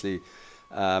 obviously.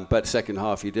 But second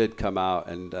half he did come out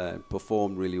and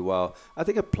perform really well. I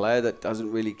think a player that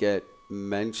doesn't really get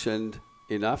mentioned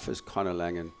enough is Connor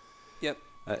Langen. Yep,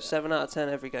 7 out of 10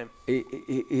 every game. He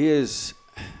is.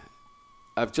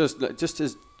 I've just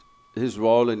his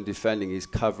role in defending. He's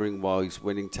covering while he's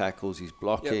winning tackles. He's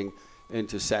blocking,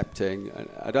 intercepting. And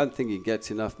I don't think he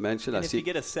gets enough mention. And if you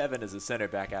get a 7 as a center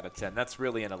back out of 10, that's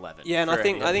really an 11. Yeah, and I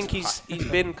think he's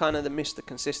been kind of the Mr.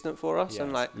 Consistent for us. Yes.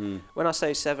 And like when I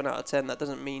say 7 out of 10, that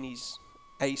doesn't mean he's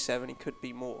a 7. He could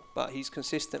be more, but he's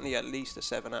consistently at least a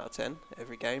 7 out of 10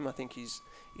 every game. I think he's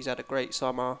had a great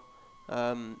summer.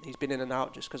 He's been in and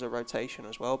out just because of rotation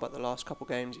as well, but the last couple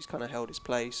games he's kind of held his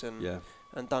place and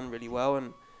done really well,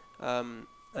 and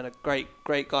a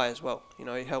great guy as well. You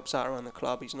know, he helps out around the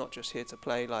club. He's not just here to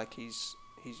play. Like he's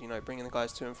bringing the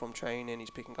guys to and from training. He's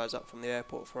picking guys up from the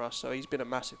airport for us. So he's been a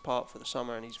massive part for the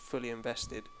summer, and he's fully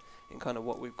invested in kind of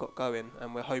what we've got going.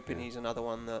 And we're hoping he's another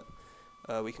one that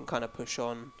we can kind of push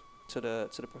on to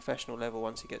the professional level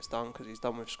once he gets done, because he's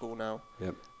done with school now.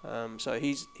 Yep. So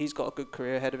he's got a good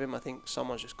career ahead of him. I think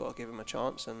someone's just got to give him a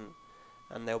chance,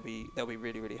 and they'll be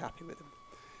really, really happy with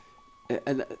him.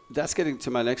 And that's getting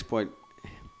to my next point.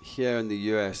 Here in the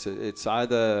US, it's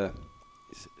either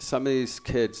some of these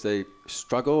kids, they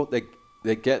struggle,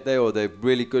 they get there, or they're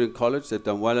really good in college, they've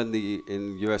done well in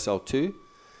USL2,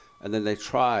 and then they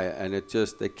try, and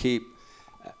they keep.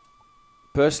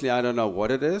 Personally, I don't know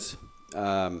what it is.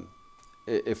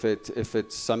 If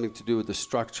it's something to do with the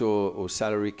structure or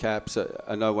salary caps.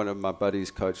 I know one of my buddies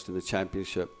coached in the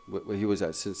championship where he was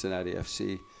at Cincinnati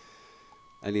FC,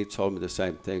 and he told me the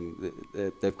same thing.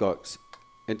 They've got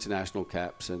international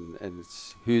caps, and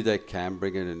it's who they can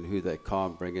bring in and who they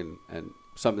can't bring in, and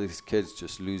some of these kids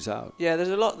just lose out. Yeah, there's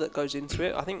a lot that goes into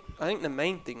it. I think the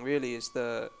main thing really is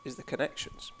the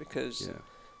connections, because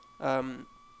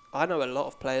I know a lot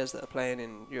of players that are playing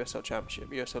in USL Championship,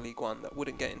 USL League One, that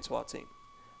wouldn't get into our team,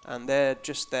 and they're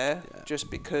just there just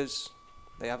because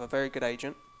they have a very good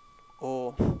agent,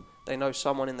 or they know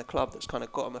someone in the club that's kind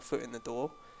of got them a foot in the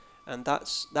door. And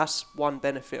that's one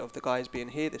benefit of the guys being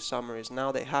here this summer, is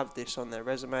now they have this on their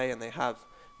resume, and they have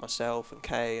myself and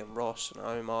Kay and Ross and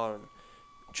Omar and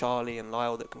Charlie and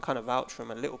Lyle that can kind of vouch for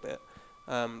them a little bit,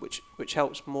 which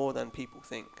helps more than people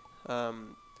think.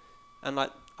 And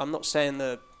like, I'm not saying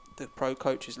the pro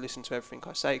coaches listen to everything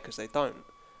I say, because they don't.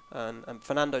 And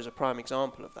Fernando's a prime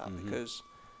example of that, because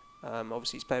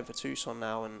obviously he's playing for Tucson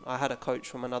now, and I had a coach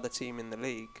from another team in the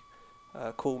league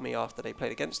call me after they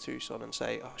played against Tucson and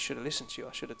say, I should have listened to you,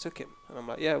 I should have took him. And I'm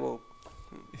like, yeah, well,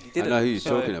 you didn't. I know who you're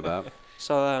talking about.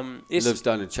 So he lives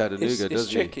down in Chattanooga,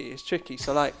 doesn't he? It's tricky.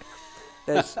 So like,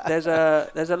 there's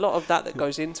a lot of that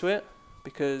goes into it,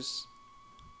 because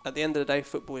at the end of the day,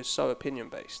 football is so opinion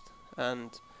based,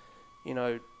 and you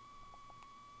know,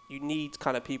 you need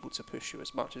kind of people to push you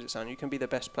as much as it sounds. You can be the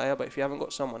best player, but if you haven't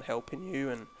got someone helping you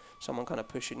and someone kind of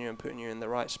pushing you and putting you in the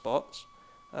right spots,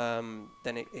 then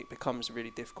it becomes really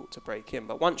difficult to break in.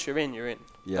 But once you're in, you're in.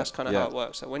 Yeah, that's kind of how it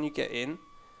works. So when you get in,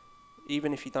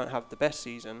 even if you don't have the best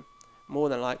season, more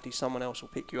than likely someone else will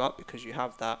pick you up, because you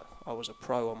have that, I was a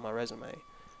pro on my resume.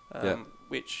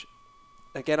 Which,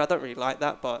 again, I don't really like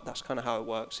that, but that's kind of how it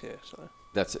works here. So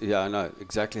I know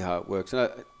exactly how it works.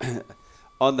 And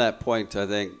on that point, I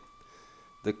think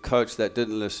the coach that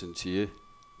didn't listen to you,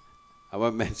 I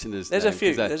won't mention his name. There's a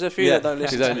few that don't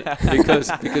listen to me.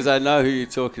 because I know who you're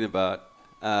talking about.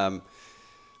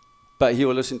 But he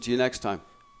will listen to you next time.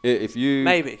 If you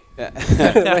maybe.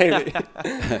 Maybe.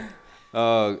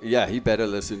 Oh yeah, he better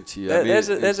listen to you.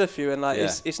 There's a few, and like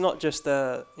it's not just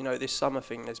this summer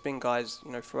thing. There's been guys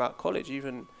throughout college.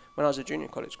 Even when I was a junior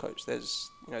college coach,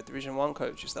 there's Division 1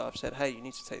 coaches that I've said, hey, you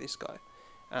need to take this guy,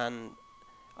 and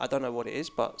I don't know what it is,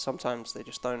 but sometimes they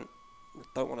just don't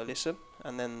want to listen,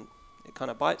 and then it kind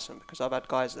of bites them, because I've had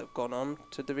guys that have gone on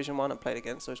to Division 1 and played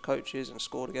against those coaches and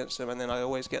scored against them, and then I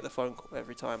always get the phone call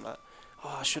every time like,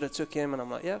 oh, I should have took him, and I'm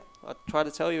like, yeah, I tried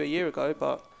to tell you a year ago,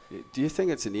 but. Do you think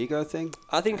it's an ego thing?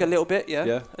 I think a little bit,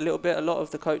 yeah. A little bit. A lot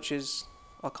of the coaches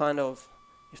are kind of,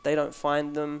 if they don't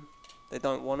find them, they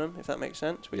don't want them, if that makes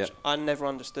sense, which I never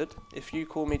understood. If you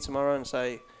call me tomorrow and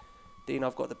say, Dean,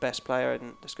 I've got the best player,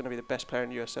 and it's going to be the best player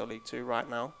in USL League 2 right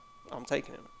now, I'm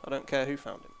taking him. I don't care who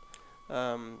found him.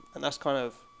 And that's kind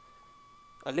of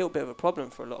a little bit of a problem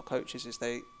for a lot of coaches, is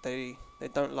they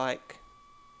don't like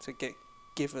to get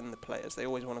given the players. They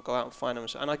always want to go out and find them.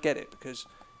 And I get it, because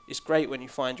it's great when you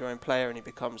find your own player and he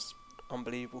becomes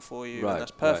unbelievable for you, and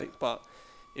that's perfect. But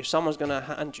if someone's going to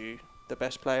hand you the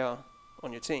best player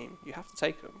on your team, you have to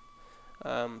take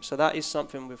them. So that is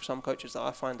something with some coaches that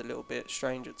I find a little bit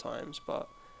strange at times. But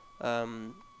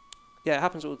it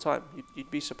happens all the time.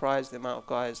 You'd be surprised the amount of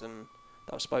guys that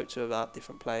I spoke to about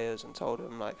different players and told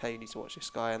them like, hey, you need to watch this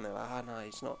guy, and they're like, no,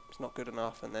 he's not good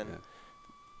enough. And then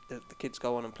the kids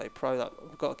go on and play pro. Like,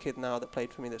 I've got a kid now that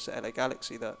played for me that's at LA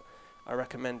Galaxy that I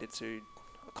recommended to,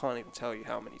 I can't even tell you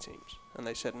how many teams. And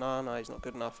they said, no, he's not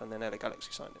good enough. And then LA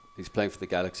Galaxy signed him. He's playing for the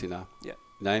Galaxy now? Yeah.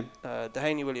 Name?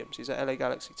 Dehaney Williams. He's at LA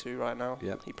Galaxy 2 right now.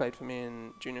 Yep. He played for me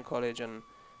in junior college, and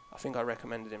I think I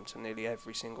recommended him to nearly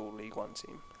every single League 1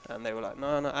 team. And they were like,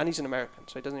 no. And he's an American,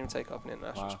 so he doesn't even take up an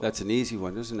international spot. That's an easy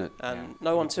one, isn't it? And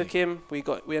no one took him. We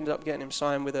ended up getting him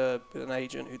signed with an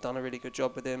agent who'd done a really good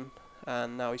job with him.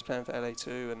 And now he's playing for LA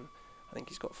 2, and I think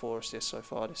he's got 4 assists so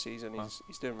far this season.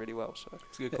 He's doing really well. So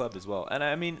it's a good club as well. And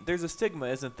I mean, there's a stigma,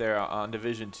 isn't there, on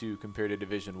Division 2 compared to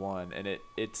Division 1, and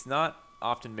it's not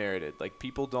often merited. Like,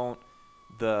 people don't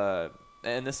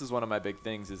and this is one of my big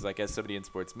things, is like, as somebody in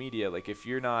sports media, like, if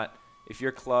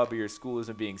your club or your school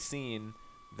isn't being seen,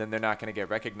 then they're not going to get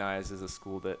recognized as a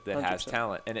school that has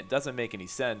talent. And it doesn't make any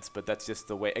sense, but that's just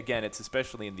the way. Again, it's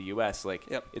especially in the U.S. Like,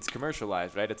 it's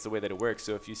commercialized, right? It's the way that it works.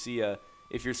 So if you see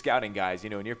if you're scouting guys,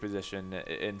 in your position,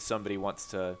 and somebody wants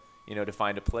to, to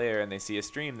find a player, and they see a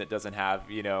stream that doesn't have,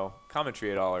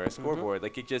 commentary at all, or a scoreboard,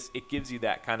 like, it gives you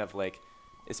that kind of, like,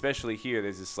 especially here,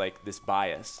 there's this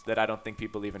bias that I don't think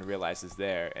people even realize is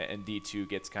there. And D2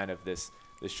 gets kind of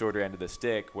the shorter end of the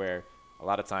stick, where a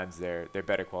lot of times they're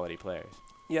better quality players.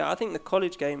 Yeah, I think the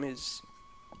college game it's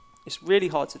really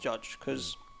hard to judge,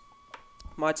 because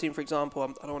my team, for example,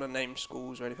 I don't want to name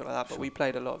schools or anything like that, but we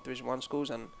played a lot of Division 1 schools,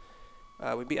 and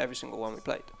we beat every single one we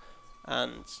played.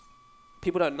 And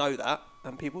people don't know that,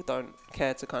 and people don't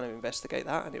care to kind of investigate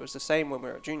that. And it was the same when we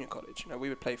were at junior college. We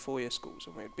would play 4-year schools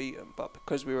and we would beat them, but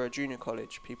because we were at junior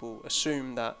college, people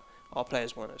assumed that our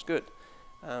players weren't as good.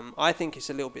 I think it's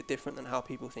a little bit different than how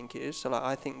people think it is. So, like,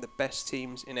 I think the best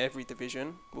teams in every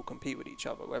division will compete with each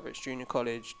other, whether it's junior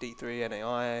college, D3,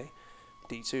 NAIA,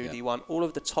 D2, D1. All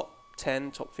of the top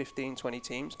 10, top 15, 20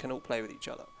 teams can all play with each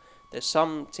other. There's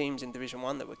some teams in Division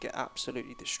 1 that would get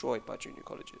absolutely destroyed by junior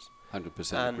colleges.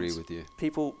 100% agree with you.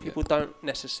 People don't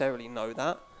necessarily know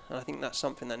that, and I think that's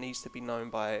something that needs to be known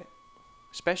by,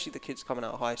 especially the kids coming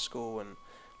out of high school, and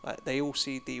like, they all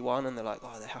see D1 and they're like,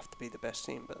 oh, they have to be the best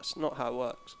team, but that's not how it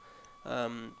works.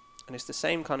 And it's the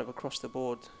same kind of across the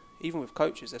board even with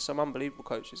coaches, there's some unbelievable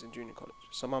coaches in junior college,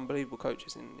 some unbelievable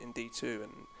coaches in D2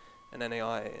 and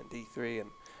NAI and D3,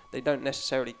 and they don't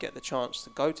necessarily get the chance to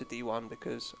go to D1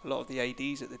 because a lot of the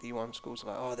ADs at the D1 schools are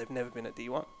like, oh, they've never been at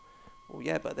D1. Well,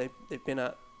 yeah, but they've been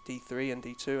at D3 and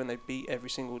D2 and they beat every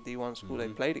single D1 school they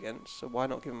played against, so why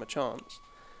not give them a chance?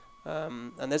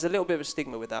 And there's a little bit of a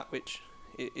stigma with that, which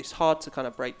it's hard to kind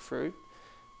of break through.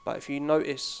 But if you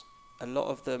notice, a lot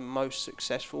of the most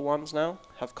successful ones now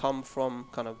have come from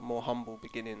kind of more humble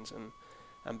beginnings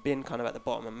and been kind of at the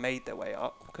bottom and made their way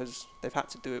up because they've had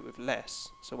to do it with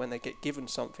less. So when they get given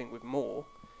something with more,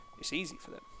 it's easy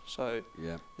for them. So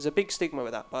there's a big stigma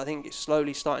with that, but I think it's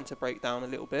slowly starting to break down a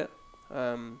little bit.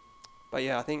 But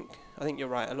yeah, I think you're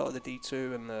right. A lot of the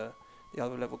D2 and the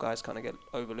other level guys kind of get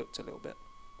overlooked a little bit.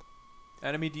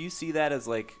 And I mean, do you see that as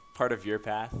like part of your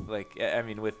path? Like, I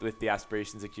mean, with the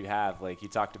aspirations that you have, like you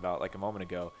talked about like a moment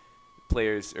ago,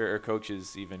 players or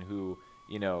coaches even who,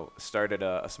 you know, started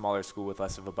a smaller school with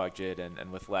less of a budget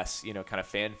and with less, you know, kind of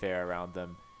fanfare around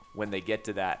them, when they get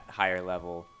to that higher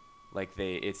level, like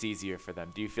it's easier for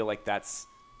them. Do you feel like that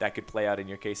could play out in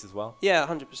your case as well? Yeah,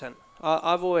 100%.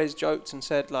 I've always joked and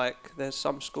said, like, there's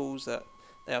some schools that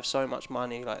they have so much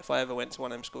money. Like, if I ever went to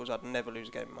one of them schools, I'd never lose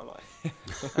a game in my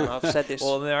life. And I've said this.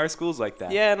 Well, there are schools like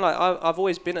that. Yeah, and like I've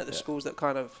always been at the schools that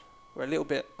kind of were a little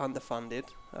bit underfunded,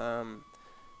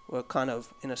 were kind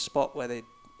of in a spot where they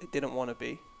didn't want to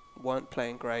be, weren't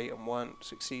playing great and weren't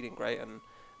succeeding great, and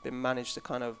been managed to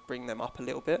kind of bring them up a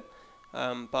little bit.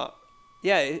 But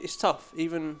yeah, it's tough.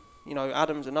 Even, you know,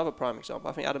 Adam's another prime example.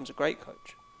 I think Adam's a great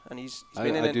coach, and he's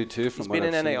been in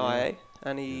NAIA,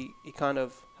 and he kind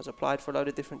of has applied for a load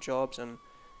of different jobs, and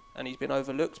he's been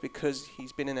overlooked because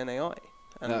he's been in NAI.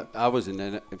 And I was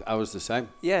the same.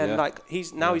 Yeah, and like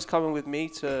he's coming with me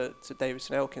to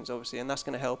Davidson Elkins, obviously, and that's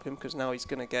going to help him because now he's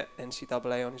going to get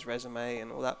NCAA on his resume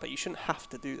and all that. But you shouldn't have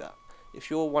to do that. If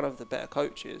you're one of the better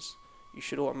coaches, you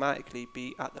should automatically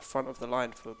be at the front of the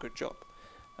line for a good job.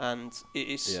 And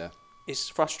it's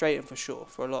frustrating for sure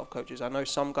for a lot of coaches. I know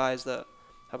some guys that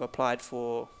have applied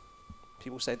for,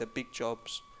 people say, the big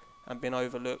jobs and been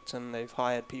overlooked, and they've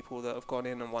hired people that have gone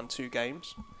in and won 2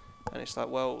 games. And it's like,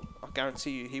 well, I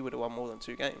guarantee you he would have won more than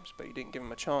 2 games, but you didn't give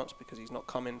him a chance because he's not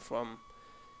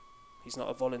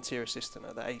a volunteer assistant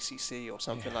at the ACC or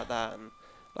something like that. And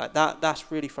like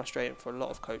that's really frustrating for a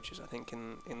lot of coaches, I think,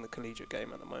 in the collegiate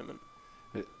game at the moment.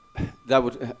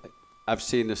 I've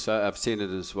seen this. I've seen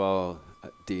it as well,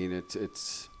 Dean.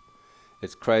 It's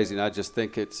crazy, and I just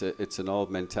think it's an old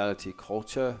mentality,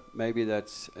 culture. Maybe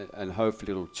and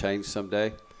hopefully it'll change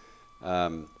someday.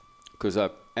 Because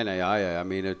NAIA, I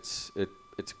mean, it's a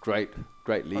great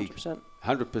league.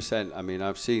 100%. I mean,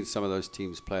 I've seen some of those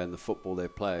teams play, and the football they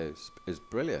play is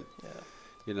brilliant. Yeah.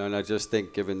 You know, and I just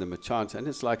think giving them a chance, and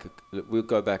it's like we'll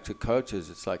go back to coaches.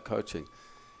 It's like coaching.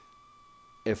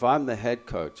 If I'm the head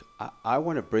coach, I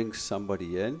want to bring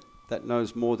somebody in that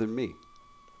knows more than me,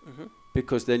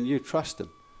 because then you trust them,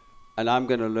 and I'm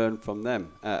going to learn from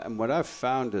them. And what I've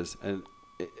found is,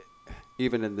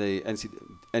 even in the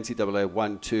NCAA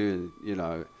 1-2, you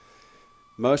know,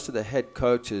 most of the head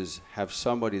coaches have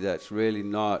somebody that's really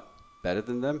not better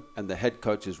than them, and the head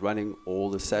coach is running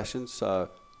all the sessions. So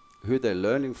who they're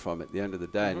learning from at the end of the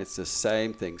day, and it's the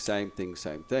same thing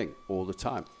all the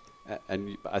time.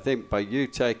 And I think by you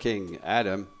taking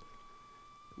Adam,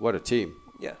 what a team.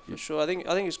 Yeah, for sure. I think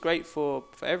it's great for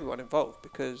everyone involved,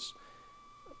 because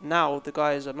now the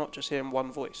guys are not just hearing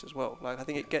one voice as well. Like, I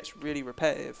think it gets really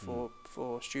repetitive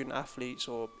for student athletes,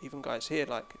 or even guys here.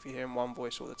 Like, if you're hearing one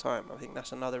voice all the time, I think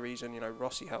that's another reason, you know,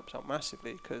 Rossi helps out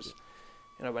massively, because,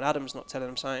 you know, when Adam's not telling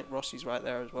them something, Rossi's right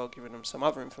there as well, giving them some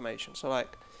other information. So,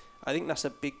 like, I think that's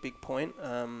a big point.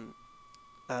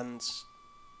 And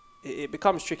it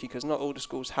becomes tricky because not all the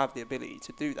schools have the ability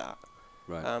to do that.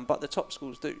 Right. But the top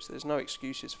schools do, so there's no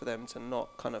excuses for them to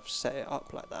not kind of set it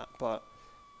up like that. But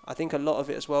I think a lot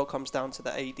of it as well comes down to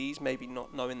the ADs maybe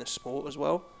not knowing the sport as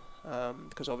well,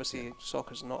 because obviously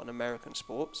soccer's not an American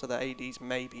sport, so the ADs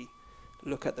maybe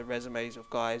look at the resumes of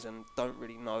guys and don't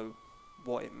really know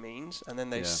what it means, and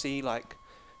then they see like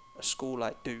a school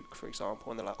like Duke, for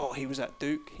example, and they're like, oh, he was at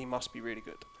Duke, he must be really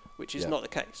good, which is not the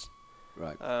case.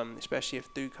 Right. Especially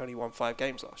if Duke only won 5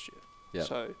 games last year. Yeah.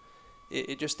 So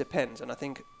it just depends, and I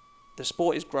think the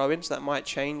sport is growing, so that might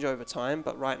change over time,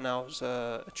 but right now is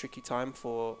a tricky time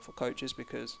for coaches,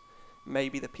 because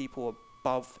maybe the people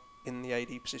above in the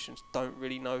AD positions don't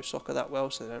really know soccer that well,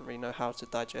 so they don't really know how to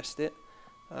digest it.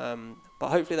 But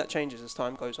hopefully that changes as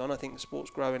time goes on. I think the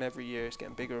sport's growing every year, it's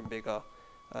getting bigger and bigger,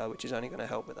 which is only going to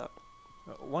help with that.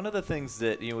 One of the things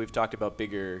that, you know, we've talked about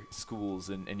bigger schools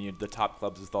and you know, the top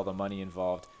clubs with all the money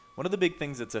involved. One of the big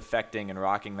things that's affecting and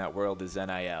rocking that world is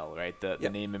NIL, right? The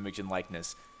name, image, and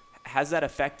likeness. Has that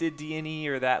affected D&E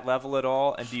or that level at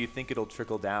all? And do you think it'll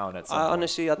trickle down at some point?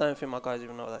 Honestly, I don't think my guys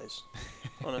even know what that is.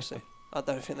 Honestly, I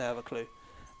don't think they have a clue.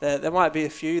 There might be a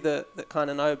few that kind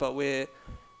of know, but we're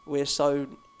so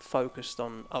focused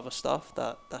on other stuff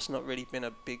that's not really been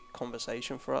a big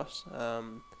conversation for us.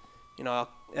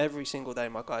 Every single day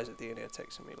my guys at D&E are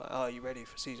texting me like, "Oh, are you ready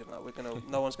for season? Like,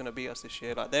 no one's gonna beat us this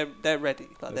year." Like they're ready.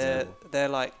 Like they're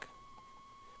like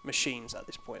machines at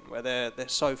this point where they're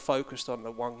so focused on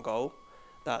the one goal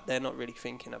that they're not really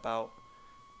thinking about,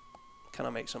 can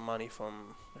I make some money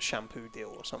from a shampoo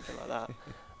deal or something like that.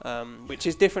 Which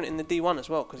is different in the D1 as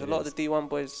well, because a lot of the D1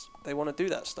 boys, they want to do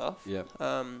that stuff. Yeah.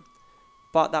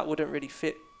 But that wouldn't really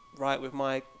fit right with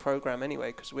my program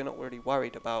anyway, because we're not really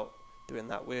worried about doing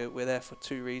that. We're there for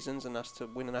two reasons, and that's to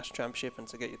win a national championship and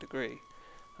to get your degree.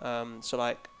 So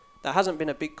like that hasn't been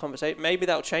a big conversation. Maybe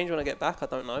that'll change when I get back. I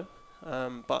don't know.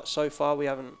 But so far I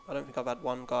don't think I've had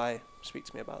one guy speak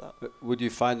to me about that. But would you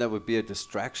find that would be a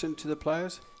distraction to the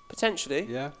players? Potentially.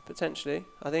 Yeah. Potentially.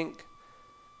 I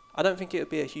don't think it would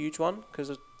be a huge one,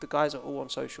 because the guys are all on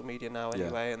social media now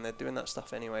anyway, and they're doing that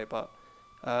stuff anyway. But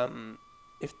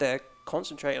if they're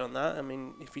concentrating on that, I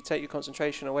mean, if you take your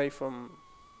concentration away for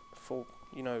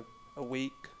a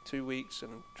week, 2 weeks,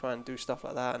 and try and do stuff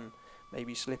like that, and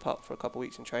maybe slip up for a couple of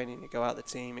weeks in training, you go out the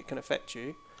team, it can affect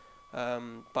you.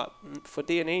 But for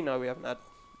D&E, no, we haven't had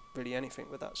really anything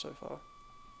with that so far.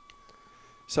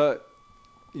 So,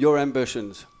 your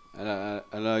ambitions, and I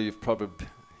know your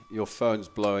phone's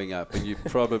blowing up, and you've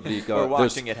probably got We're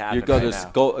watching it happen. You've got right this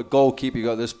now. goalkeeper, you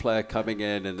got this player coming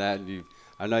in, and that, and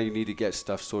I know you need to get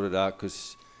stuff sorted out,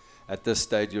 because at this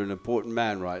stage you're an important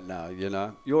man right now. You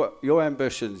know your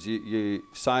ambitions. You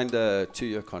signed a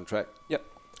 2-year contract. Yep.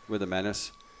 With the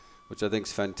Menace, which I think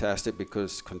is fantastic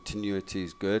because continuity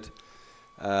is good.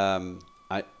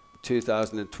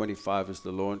 2025 is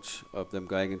the launch of them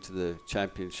going into the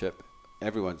championship.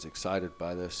 Everyone's excited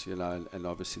by this, and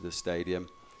obviously the stadium.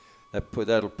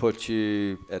 That'll put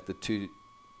you at the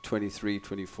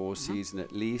 23-24 season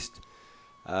at least.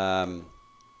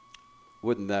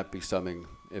 Wouldn't that be something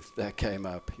if that came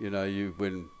up? You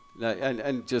win,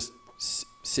 and just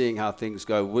seeing how things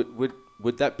go.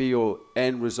 Would that be your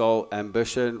end result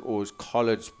ambition, or is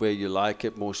college where you like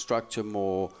it, more structure,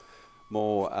 more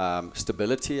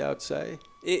stability? I would say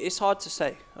it's hard to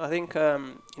say. I think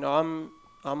I'm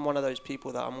one of those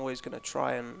people that I'm always going to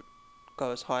try and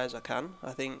go as high as I can.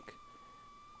 I think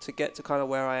to get to kind of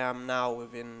where I am now, I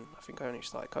think I only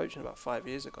started coaching about 5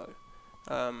 years ago.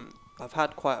 I've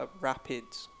had quite a rapid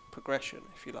progression,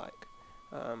 if you like.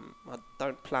 I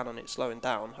don't plan on it slowing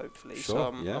down, hopefully. Sure, So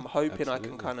I'm hoping absolutely. I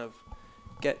can kind of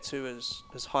get to as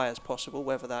high as possible,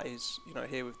 whether that is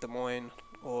here with Des Moines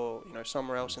or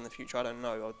somewhere else in the future. I don't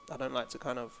know. I don't like to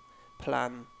kind of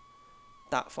plan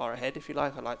that far ahead, if you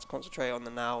like. I like to concentrate on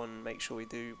the now and make sure we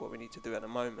do what we need to do at the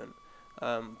moment.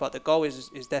 But the goal is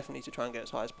definitely to try and get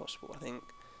as high as possible. I think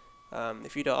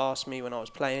if you'd have asked me when I was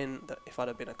playing that if I'd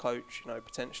have been a coach,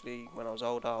 potentially when I was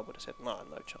older, I would have said no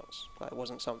chance. Like, it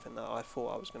wasn't something that I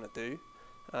thought I was going to do,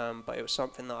 but it was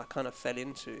something that I kind of fell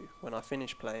into when I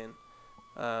finished playing,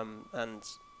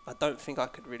 and I don't think I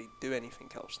could really do anything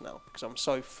else now, because I'm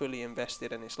so fully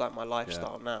invested and it's like my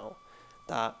lifestyle now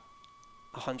that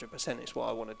 100% is what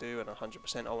I want to do, and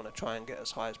 100% I want to try and get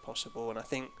as high as possible. And I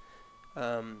think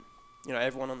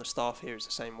everyone on the staff here is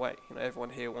the same way. Everyone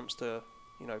here wants to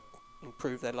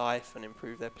improve their life and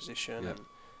improve their position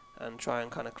and try and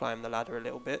kind of climb the ladder a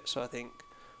little bit. So I think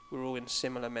we're all in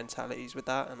similar mentalities with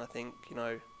that. And I think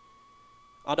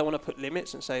I don't want to put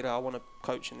limits and say that I want to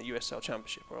coach in the USL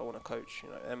Championship or I want to coach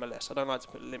MLS. I don't like to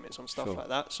put limits on stuff like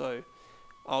that. So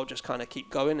I'll just kind of keep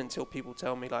going until people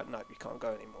tell me like, no, you can't go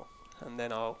anymore. And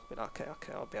then I'll be like,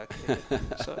 okay, I'll be okay.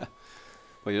 So,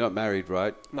 well, you're not married,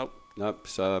 right? Nope.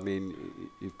 So I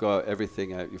mean, you've got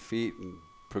everything at your feet and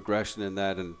progression in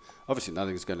that, and obviously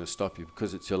nothing's going to stop you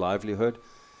because it's your livelihood.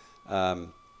 I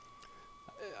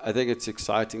think it's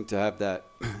exciting to have that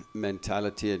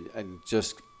mentality and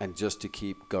just to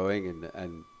keep going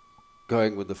and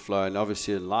going with the flow. And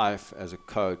obviously in life as a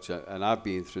coach, and I've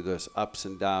been through this ups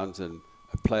and downs and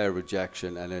a player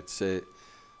rejection, and it's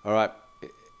all right.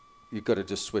 You've got to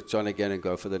just switch on again and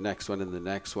go for the next one and the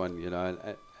next one,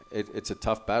 And it's a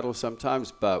tough battle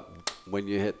sometimes, but when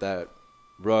you hit that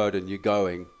road and you're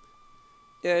going,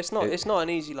 it's not an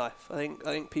easy life. I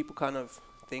think people kind of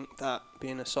think that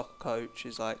being a soccer coach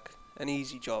is like an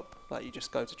easy job, like you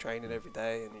just go to training every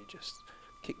day and you just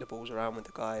kick the balls around with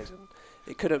the guys, and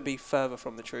it couldn't be further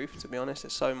from the truth, to be honest.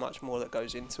 There's so much more that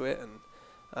goes into it,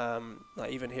 and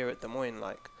like even here at Des Moines,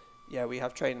 like yeah, we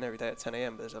have training every day at 10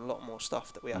 a.m., but there's a lot more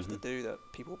stuff that we have to do that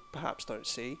people perhaps don't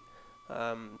see.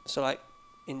 So like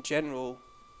in general,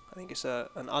 I think it's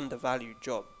an undervalued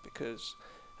job, because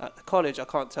at the college I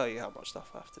can't tell you how much stuff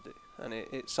I have to do, and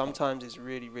it sometimes is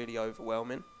really, really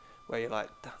overwhelming, where you're like,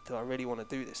 do I really want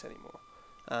to do this anymore?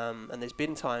 And there's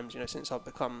been times, since I've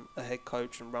become a head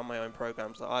coach and run my own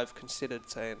programs, that I've considered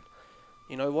saying,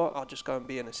 you know what, I'll just go and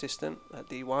be an assistant at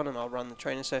D1 and I'll run the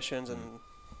training sessions and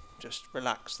just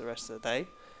relax the rest of the day.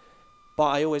 But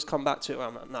I always come back to it where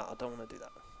I'm like, no, I don't want to do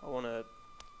that. I want to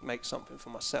make something for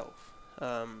myself.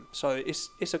 So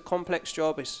it's a complex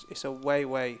job. It's a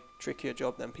way trickier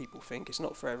job than people think. It's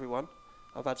not for everyone.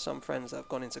 I've had some friends that have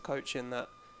gone into coaching that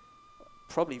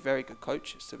probably very good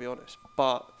coaches, to be honest,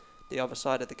 but the other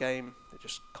side of the game, they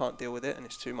just can't deal with it and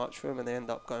it's too much for them, and they end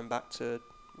up going back to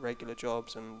regular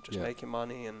jobs and just making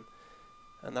money, and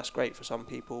that's great for some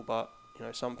people, but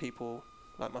some people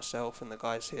like myself and the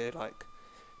guys here, like,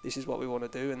 this is what we want to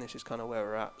do and this is kind of where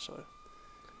we're at. So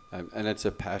and it's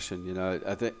a passion,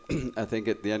 I think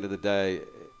at the end of the day,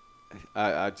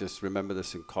 I just remember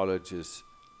this in college, is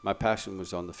my passion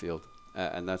was on the field,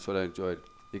 and that's what I enjoyed.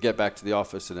 You get back to the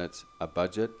office and it's a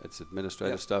budget, it's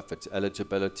administrative stuff, it's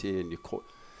eligibility, and you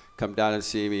come down and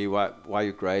see me, why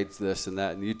your grades this and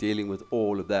that, and you're dealing with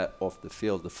all of that off the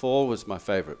field. The fall was my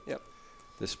favorite. Yep.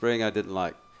 The spring I didn't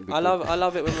like. I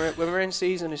love it when we're in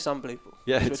season. It's unbelievable.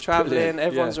 Yeah, we're traveling.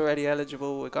 Everyone's already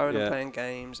eligible. We're going and playing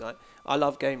games. I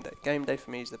love game day. Game day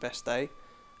for me is the best day,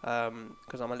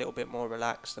 because I'm a little bit more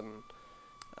relaxed, and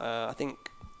I think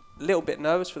a little bit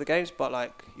nervous for the games, but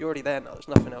like, you're already there now. There's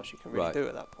nothing else you can really do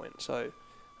at that point. So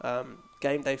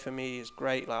game day for me is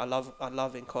great. Like I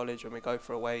love in college when we go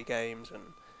for away games,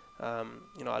 and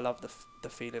I love the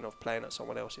feeling of playing at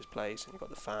someone else's place and you've got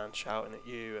the fans shouting at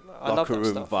you, and I love that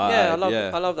stuff. Vibe.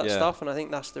 I love that stuff, and I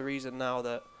think that's the reason now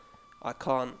that I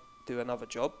can't do another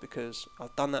job, because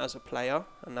I've done that as a player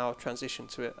and now I've transitioned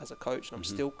to it as a coach, and I'm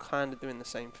still kind of doing the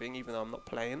same thing even though I'm not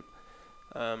playing.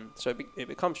 So it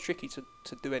becomes tricky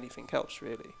to do anything else,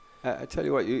 really. I tell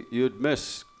you what, you'd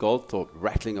miss Goldthorpe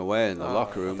rattling away in the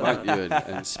locker room, won't you?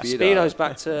 And Speedo's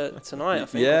back to tonight, I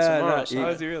think. Yeah, is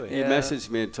he really? He messaged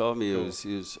me and told me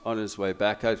he was on his way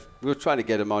back. We were trying to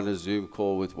get him on a Zoom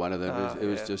call with one of them. It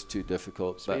was just too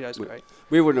difficult. Speedo's great.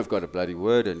 We wouldn't have got a bloody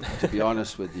word in, to be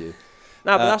honest with you.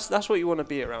 No, but that's what you want to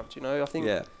be around, I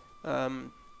think,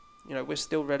 we're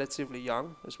still relatively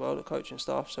young as well, the coaching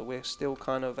staff, so we're still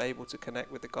kind of able to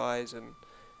connect with the guys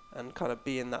and kind of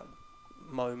be in that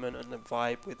moment and the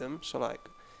vibe with them. So like,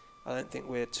 I don't think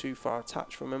we're too far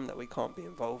attached from them that we can't be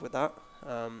involved with that,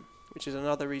 which is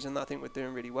another reason that I think we're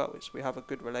doing really well, is we have a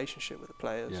good relationship with the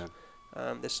players.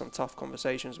 There's some tough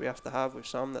conversations we have to have with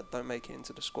some that don't make it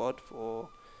into the squad, or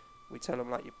we tell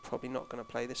them like, you're probably not going to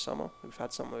play this summer. We've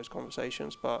had some of those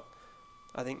conversations, but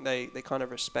I think they kind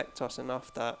of respect us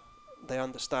enough that they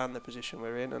understand the position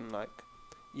we're in, and like,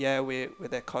 we're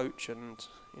their coach, and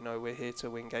we're here to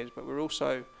win games, but we're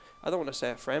also, I don't want to say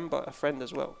a friend, but a friend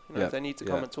as well. If they need to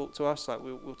come and talk to us, like,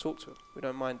 we'll talk to them. We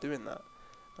don't mind doing that.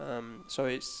 So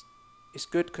it's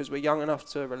good because we're young enough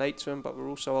to relate to them, but we're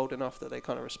also old enough that they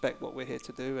kind of respect what we're here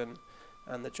to do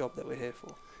and the job that we're here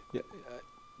for. Yeah.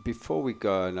 Before we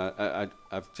go, and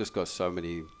I've just got so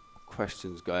many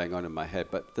questions going on in my head,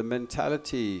 but the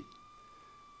mentality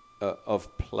of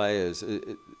players,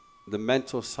 the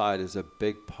mental side is a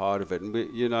big part of it.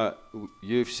 And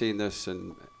you've seen this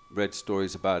and read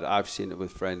stories about it. I've seen it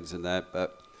with friends and that,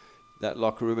 but that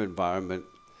locker room environment,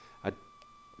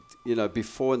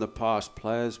 before in the past,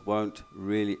 players weren't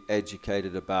really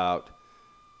educated about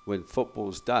when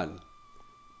football's done.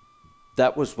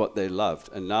 That was what they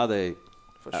loved, and now they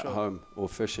at home or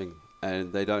fishing,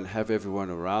 and they don't have everyone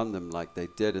around them like they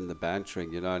did in the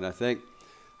bantering, and I think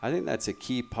that's a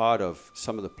key part of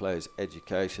some of the players'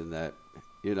 education, that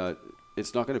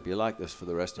it's not going to be like this for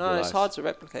the rest of your life. No, it's hard to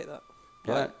replicate that.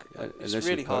 It's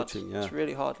really hard. Coaching, It's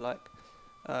really hard. Like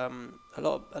a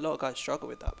lot of guys struggle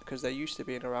with that because they're used to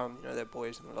being around their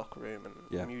boys in the locker room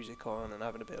and music on and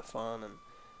having a bit of fun, and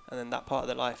then that part of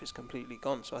their life is completely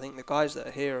gone. So I think the guys that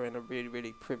are here are in a really,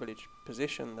 really privileged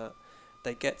position that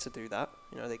they get to do that.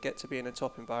 They get to be in a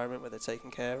top environment where they're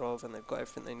taken care of and they've got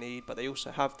everything they need, but they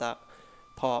also have that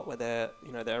part where they're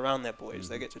around their boys.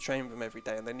 They get to train with them every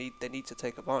day, and they need to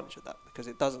take advantage of that because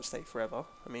it doesn't stay forever.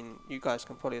 I mean, you guys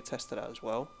can probably attest to that as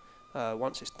well.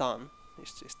 Once it's done,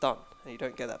 it's done, and you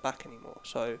don't get that back anymore.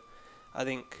 So I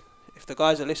think if the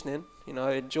guys are listening,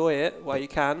 enjoy it while you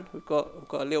can. We've got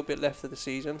a little bit left of the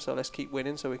season, so let's keep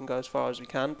winning so we can go as far as we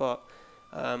can. But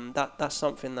that's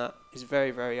something that is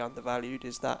very, very undervalued,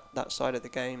 is that side of the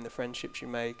game, the friendships you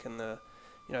make and the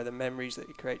the memories that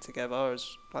you create together.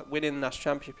 As like winning the national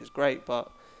championship is great, but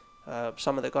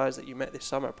some of the guys that you met this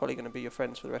summer are probably going to be your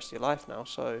friends for the rest of your life now.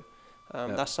 So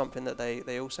that's something that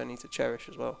they also need to cherish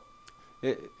as well.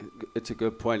 It's a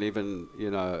good point. Even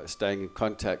staying in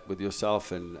contact with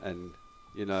yourself and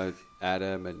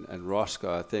Adam and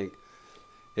Roscoe, I think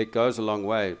it goes a long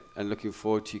way. And looking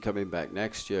forward to you coming back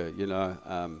next year.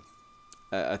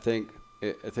 I think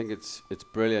it's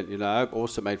brilliant. I've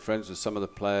also made friends with some of the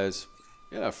players,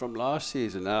 from last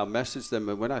season. And I'll message them,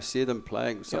 and when I see them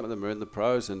playing, some of them are in the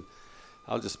pros, and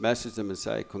I'll just message them and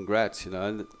say congrats.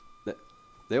 And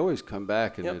they always come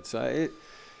back, and it's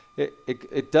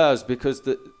it does, because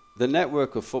the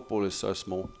network of football is so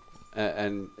small,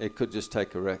 and it could just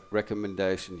take a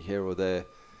recommendation here or there.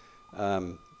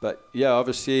 But yeah,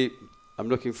 obviously, I'm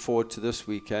looking forward to this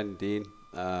weekend, Dean.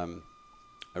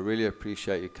 I really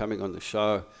appreciate you coming on the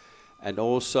show. And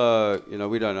also,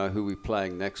 we don't know who we're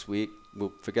playing next week.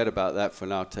 We'll forget about that for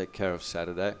now. Take care of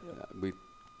Saturday. We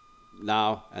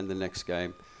now and the next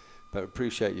game. But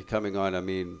appreciate you coming on. I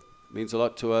mean, it means a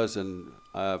lot to us, and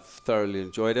I've thoroughly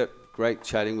enjoyed it. Great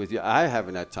chatting with you. I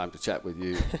haven't had time to chat with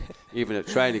you, even at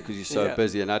training, because you're so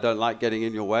busy, and I don't like getting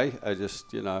in your way. I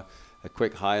just, a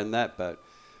quick hi on that. But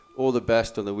all the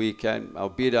best on the weekend. I'll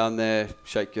be down there,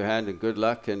 shake your hand, and good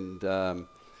luck, and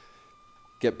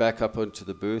get back up onto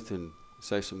the booth and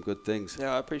say some good things.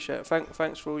 Yeah, I appreciate it.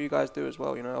 Thanks for all you guys do as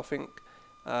well. I think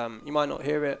you might not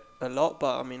hear it a lot,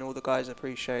 but I mean, all the guys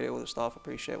appreciate it, all the staff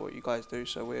appreciate what you guys do,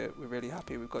 so we're really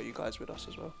happy we've got you guys with us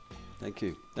as well. Thank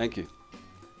you.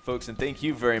 Folks, and thank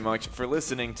you very much for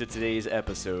listening to today's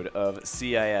episode of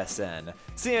CISN.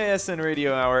 CISN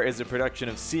Radio Hour is a production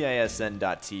of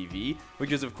CISN.TV,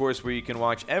 which is, of course, where you can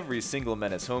watch every single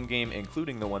Menace home game,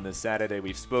 including the one this Saturday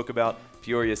we've spoke about,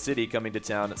 Peoria City coming to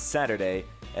town Saturday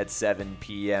at 7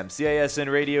 p.m.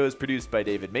 CISN Radio is produced by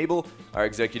David Mabel. Our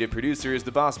executive producer is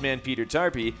the boss man, Peter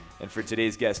Tarpey. And for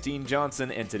today's guest, Dean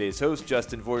Johnson, and today's host,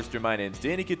 Justin Vorster, my name's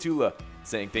Danny Kotula,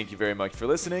 saying thank you very much for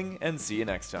listening, and see you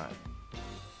next time.